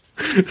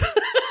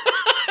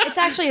 It's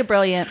actually a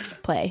brilliant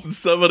play. He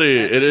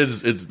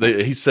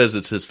says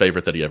it's his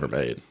favorite that he ever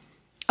made.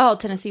 Oh,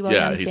 Tennessee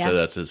Williams. Yeah, he said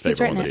that's his He's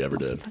favorite one written that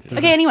he it. ever did.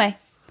 Okay, anyway.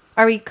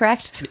 Are we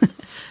correct?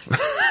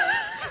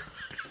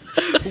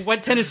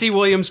 What Tennessee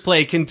Williams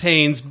play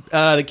contains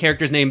the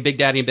characters named Big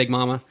Daddy and Big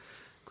Mama?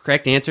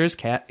 Correct answer is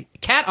Cat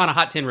on a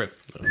Hot Tin Roof.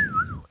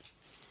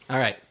 All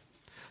right.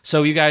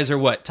 So you guys are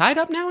what? Tied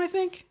up now, I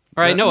think?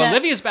 All right, no, No.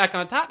 Olivia's back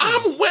on top.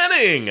 I'm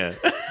winning.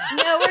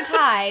 No, we're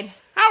tied.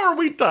 How are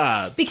we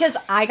tied? Because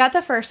I got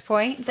the first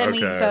point, then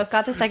we Okay. both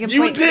got the second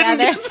You point didn't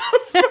together. get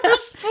the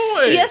first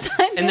point. Yes,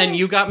 I did. And then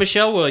you got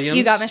Michelle Williams.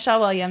 You got Michelle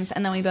Williams,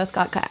 and then we both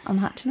got Cat on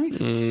the Hot Tin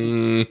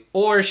Roof.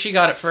 Or she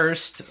got it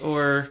first,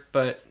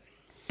 but...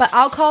 But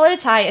I'll call it a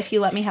tie if you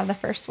let me have the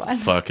first one.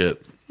 Fuck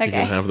it. You Okay.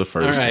 can have the All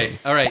first right, one.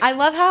 all right. I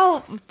love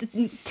how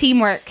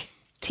teamwork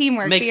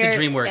Makes the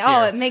dream work.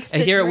 Oh, here. it makes the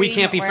And here we dream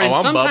can't be work. friends. Oh,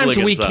 I'm Sometimes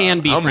bubbling we inside. can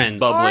be I'm friends.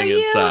 bubbling Are you?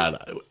 inside.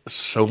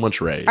 So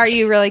much rage. Are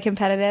you really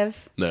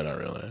competitive? No, not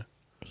really.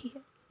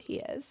 He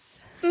is.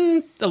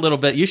 A little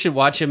bit. You should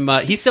watch him.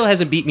 He still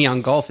hasn't beat me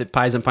on golf at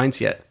Pies and Pints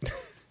yet.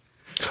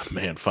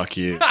 Man, fuck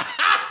you.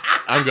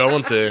 I'm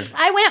going to.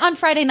 I went on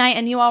Friday night,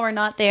 and you all were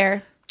not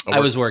there. I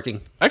was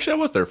working. Actually, I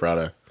was there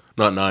Friday.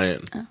 Not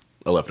night.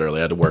 I left early.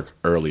 I had to work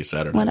early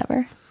Saturday.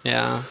 Whatever.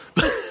 Yeah.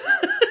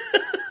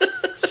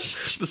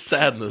 The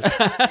sadness.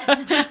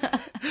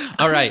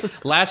 All right.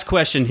 Last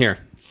question here.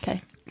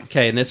 Okay.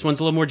 Okay, and this one's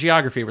a little more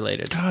geography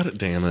related. God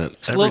damn it.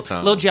 It's a Every little,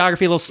 time. little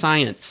geography, a little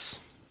science.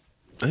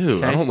 Ooh,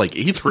 Okay. I don't like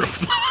either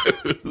of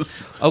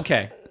those.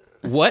 Okay.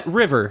 What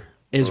river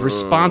is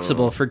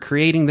responsible for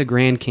creating the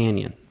Grand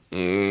Canyon?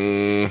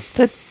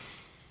 The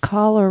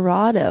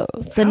Colorado.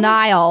 The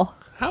Nile.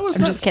 How is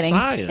I'm that just kidding.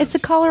 science? It's the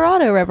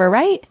Colorado River,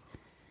 right?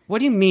 What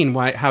do you mean?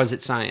 Why? How is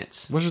it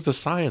science? What's the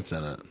science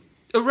in it?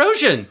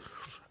 Erosion.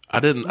 I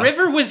didn't.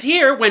 River was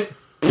here when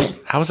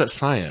How is that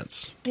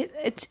science?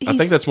 It's I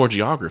think that's more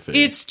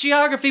geography. it's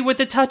geography with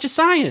a touch of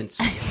science.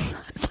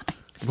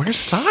 Where's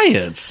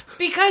science?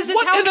 Because it's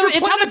What how the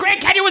interplanet-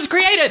 Grand Canyon was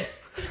created.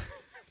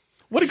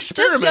 What Just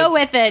experiments? go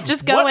with it.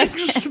 Just go what with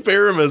it.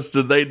 experiments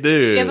did they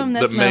do give 'em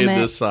this that made moment.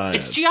 this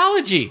science? It's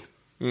geology.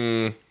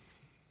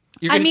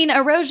 You're I gonna- mean,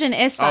 erosion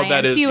is science.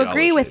 that is you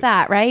agree geology. with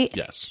that, right?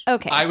 Yes.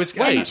 Okay. I was-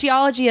 And wait.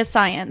 geology is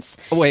science.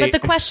 Wait. But the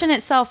question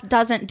itself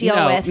doesn't deal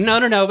with.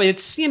 No.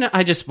 It's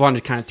I just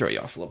wanted to kind of throw you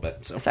off a little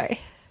bit. So Sorry.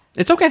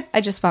 it's okay.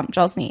 I just bumped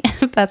Joel's knee.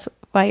 That's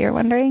why you're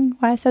wondering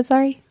why I said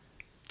sorry.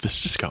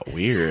 This just got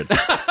weird.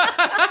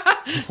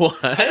 What?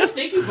 I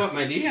think you bumped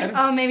my knee.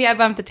 Oh, maybe I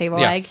bumped the table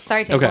Yeah. leg.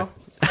 Sorry, table. Okay.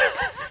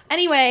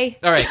 Anyway.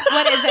 All right.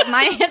 What is it?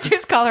 My answer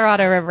is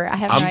Colorado River. I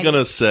have no I'm idea.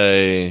 gonna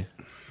say,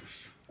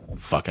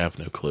 fuck. I have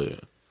no clue.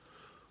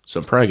 So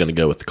I'm probably gonna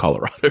go with the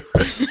Colorado.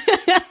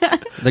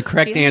 The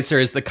correct answer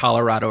is the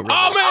Colorado River.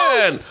 Oh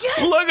man!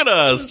 Look at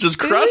us, just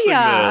crushing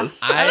Booyah. this.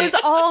 That was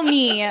all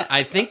me.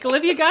 I think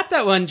Olivia got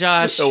that one,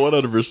 Josh.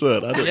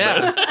 100%. I didn't know.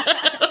 Yeah.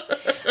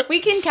 We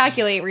can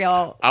calculate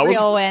real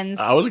wins.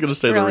 I was gonna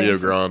say the Real Rio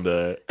answers.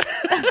 Grande.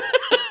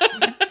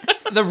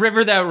 The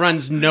river that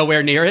runs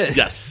nowhere near it.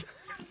 Yes,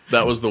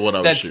 that was the one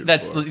I was shooting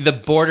That's for. the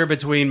border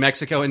between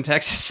Mexico and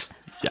Texas.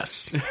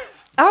 Yes,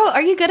 Oh,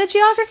 are you good at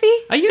geography?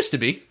 I used to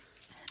be.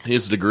 he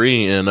has a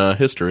degree in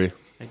history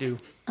I do.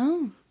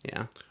 Oh.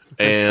 Yeah.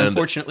 and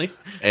Unfortunately.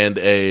 and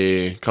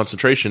a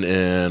concentration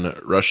in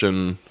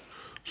Russian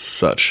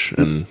such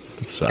and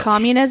such.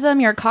 Communism?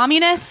 You're a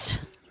communist?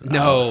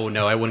 No,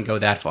 I wouldn't go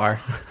that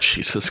far.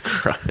 Jesus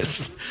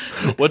Christ!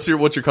 What's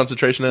your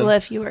concentration in? Well,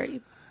 if you were...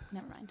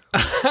 Never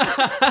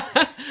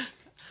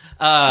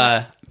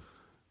mind.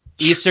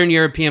 Eastern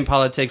European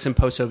politics and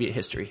post-Soviet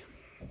history.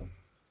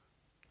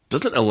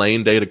 Doesn't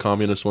Elaine date a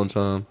communist one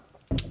time?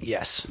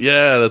 Yes.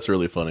 Yeah, that's a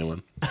really funny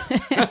one.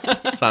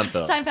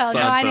 Seinfeld. Seinfeld.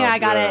 No, I knew I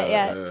got it.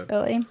 Yeah. yeah.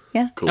 Really?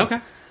 Yeah. Cool. Okay.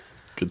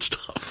 Good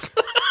stuff.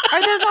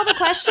 Are those all the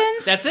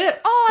questions? That's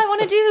it. Oh, I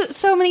want to do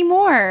so many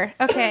more.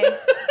 Okay.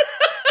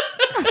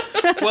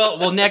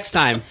 Well, next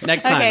time.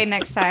 Next time. Okay,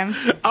 next time.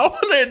 I want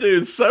to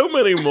do so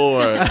many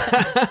more.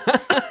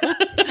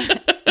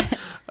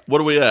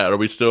 What are we at? Are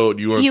we still?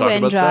 Do you want to You talk win,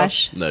 about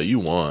Josh. stuff? No, you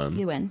won.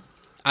 You win.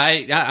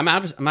 I'm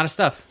out of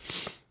stuff.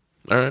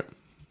 All right.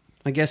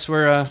 I guess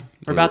we're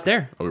about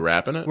there. Are we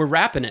wrapping it? We're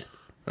wrapping it.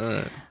 All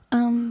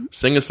right.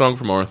 Sing a song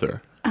from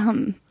Arthur.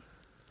 No.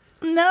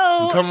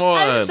 Come on.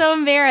 I'm so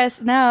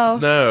embarrassed. No.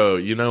 No,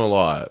 you know a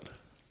lot.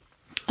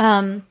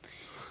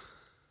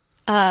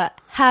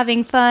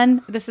 Having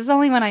fun. This is the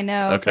only one I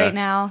know Okay. right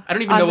now. I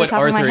don't even on know the what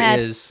top of my Arthur head.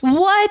 is.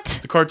 What?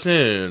 The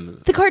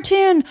cartoon. The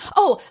cartoon.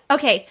 Oh,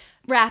 okay.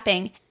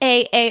 Rapping.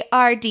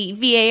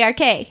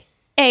 AARDVARK.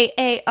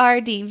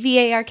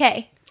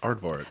 AARDVARK.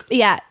 Aardvark.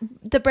 Yeah.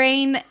 The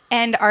Brain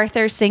and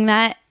Arthur sing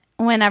that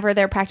whenever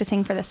they're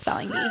practicing for the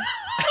spelling bee.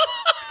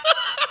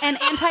 And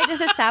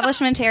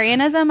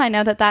anti-disestablishmentarianism, I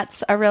know that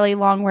that's a really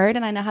long word,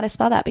 and I know how to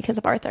spell that because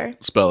of Arthur.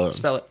 Spell it.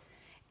 Spell it.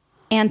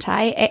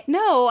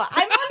 No,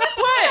 I'm on the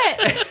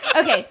spot.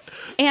 Okay.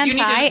 Do you need to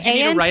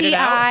write it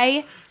out?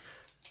 Anti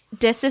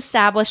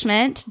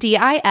disestablishment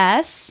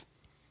DISES.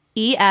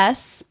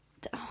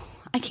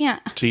 I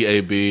can't.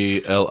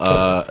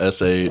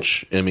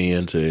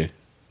 TABLISHMENT.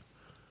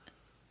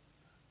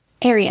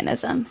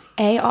 Arianism.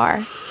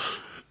 AR.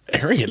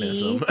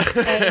 Arianism.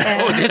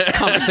 Oh, this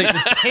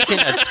conversation's taking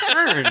a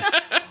turn.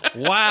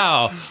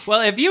 Wow.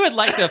 Well, if you would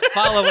like to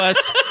follow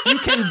us, you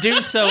can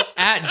do so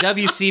at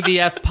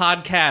WCBF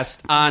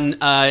Podcast on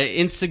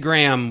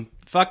Instagram.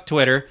 Fuck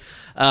Twitter.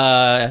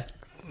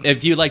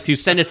 If you'd like to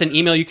send us an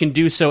email, you can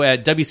do so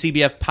at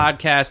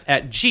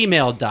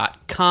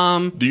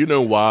WCBFpodcast@gmail.com. Do you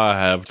know why I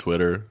have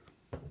Twitter?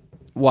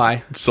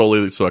 Why?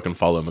 Solely so I can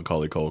follow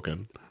Macaulay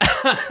Culkin.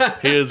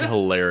 He is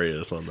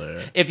hilarious on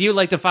there. If you'd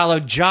like to follow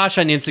Josh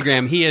on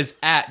Instagram, he is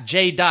at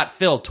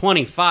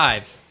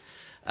j.phil25.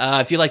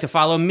 If you'd like to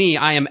follow me,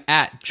 I am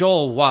at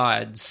Joel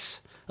Wads.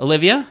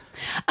 Olivia?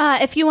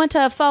 If you want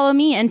to follow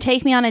me and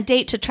take me on a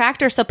date to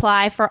Tractor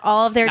Supply for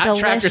all of their Not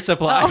delicious... Tractor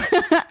Supply.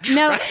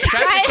 No.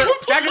 Tractor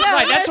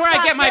Supply. That's where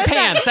I get my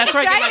pants. That's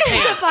where I get my Tractor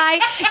pants. Supply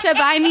to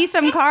buy me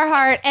some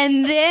Carhartt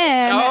and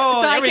then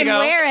Oh, so I there we can go.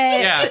 wear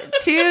it Yeah.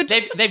 to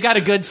They've got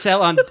a good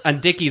sell on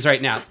Dickies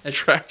right now.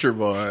 Tractor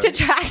Bar.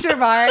 Tractor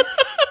Bar.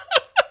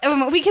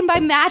 We can buy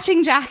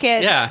matching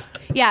jackets. Yeah.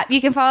 Yeah, you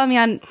can follow me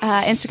on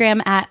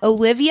Instagram at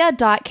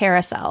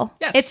olivia.carousel.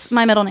 Yes. It's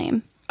my middle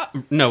name.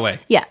 No way.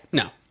 Yeah.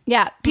 No.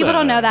 Yeah, people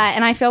don't know No. that,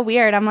 and I feel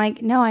weird. I'm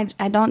like, no,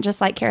 I don't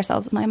just like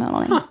carousels is my middle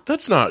name.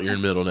 That's not your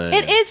middle name.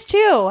 It is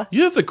too.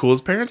 You have the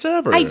coolest parents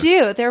ever. I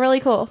do. They're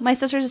really cool. My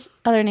sister's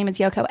other name is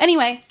Yoko.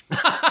 Anyway,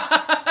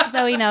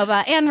 Zoe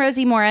Nova and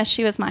Rosie Morris.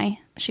 She was my.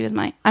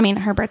 I mean,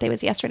 her birthday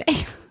was yesterday.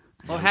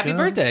 Well, happy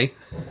birthday.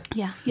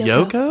 Yeah,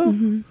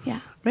 Yoko? Yeah,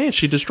 Man,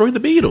 she destroyed the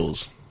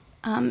Beatles.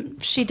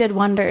 she did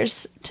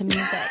wonders to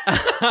music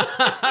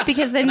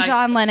because then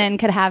John Lennon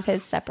could have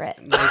his separate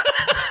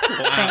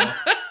thing.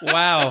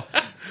 Wow.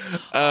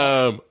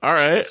 All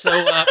right. So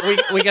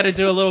we got to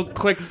do a little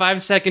quick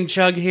 5-second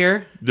chug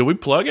here. Did we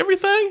plug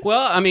everything?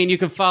 Well, I mean, you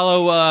can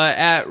follow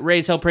at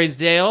Raise Hell Praise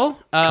Dale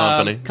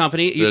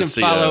company. You Let's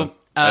can follow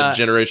at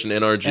Generation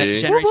NRG.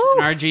 at Generation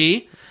Woo-hoo.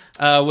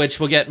 NRG, which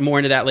we'll get more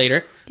into that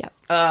later. Yep.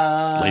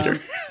 Later.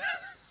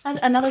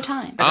 Another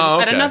time. Oh,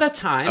 At okay. another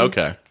time.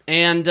 Okay.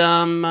 And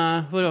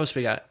what else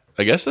we got?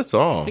 I guess that's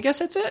all. I guess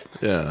that's it.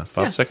 Yeah.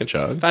 5-second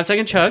chug.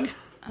 5-second chug.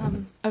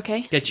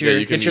 Okay. Get your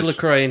you can get your use-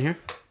 LaCroix in here.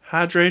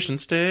 Hydration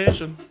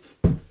station.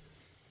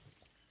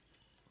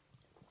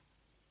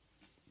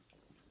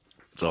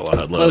 That's all I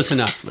had left. Close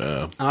enough.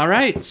 Yeah. All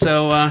right.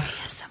 So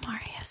ASMR.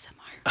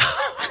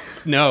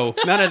 no,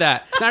 none of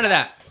that. None of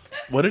that.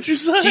 What did you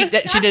say? She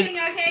did.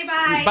 Okay,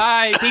 bye.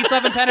 Bye. Peace,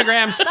 love, and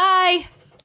pentagrams. Bye.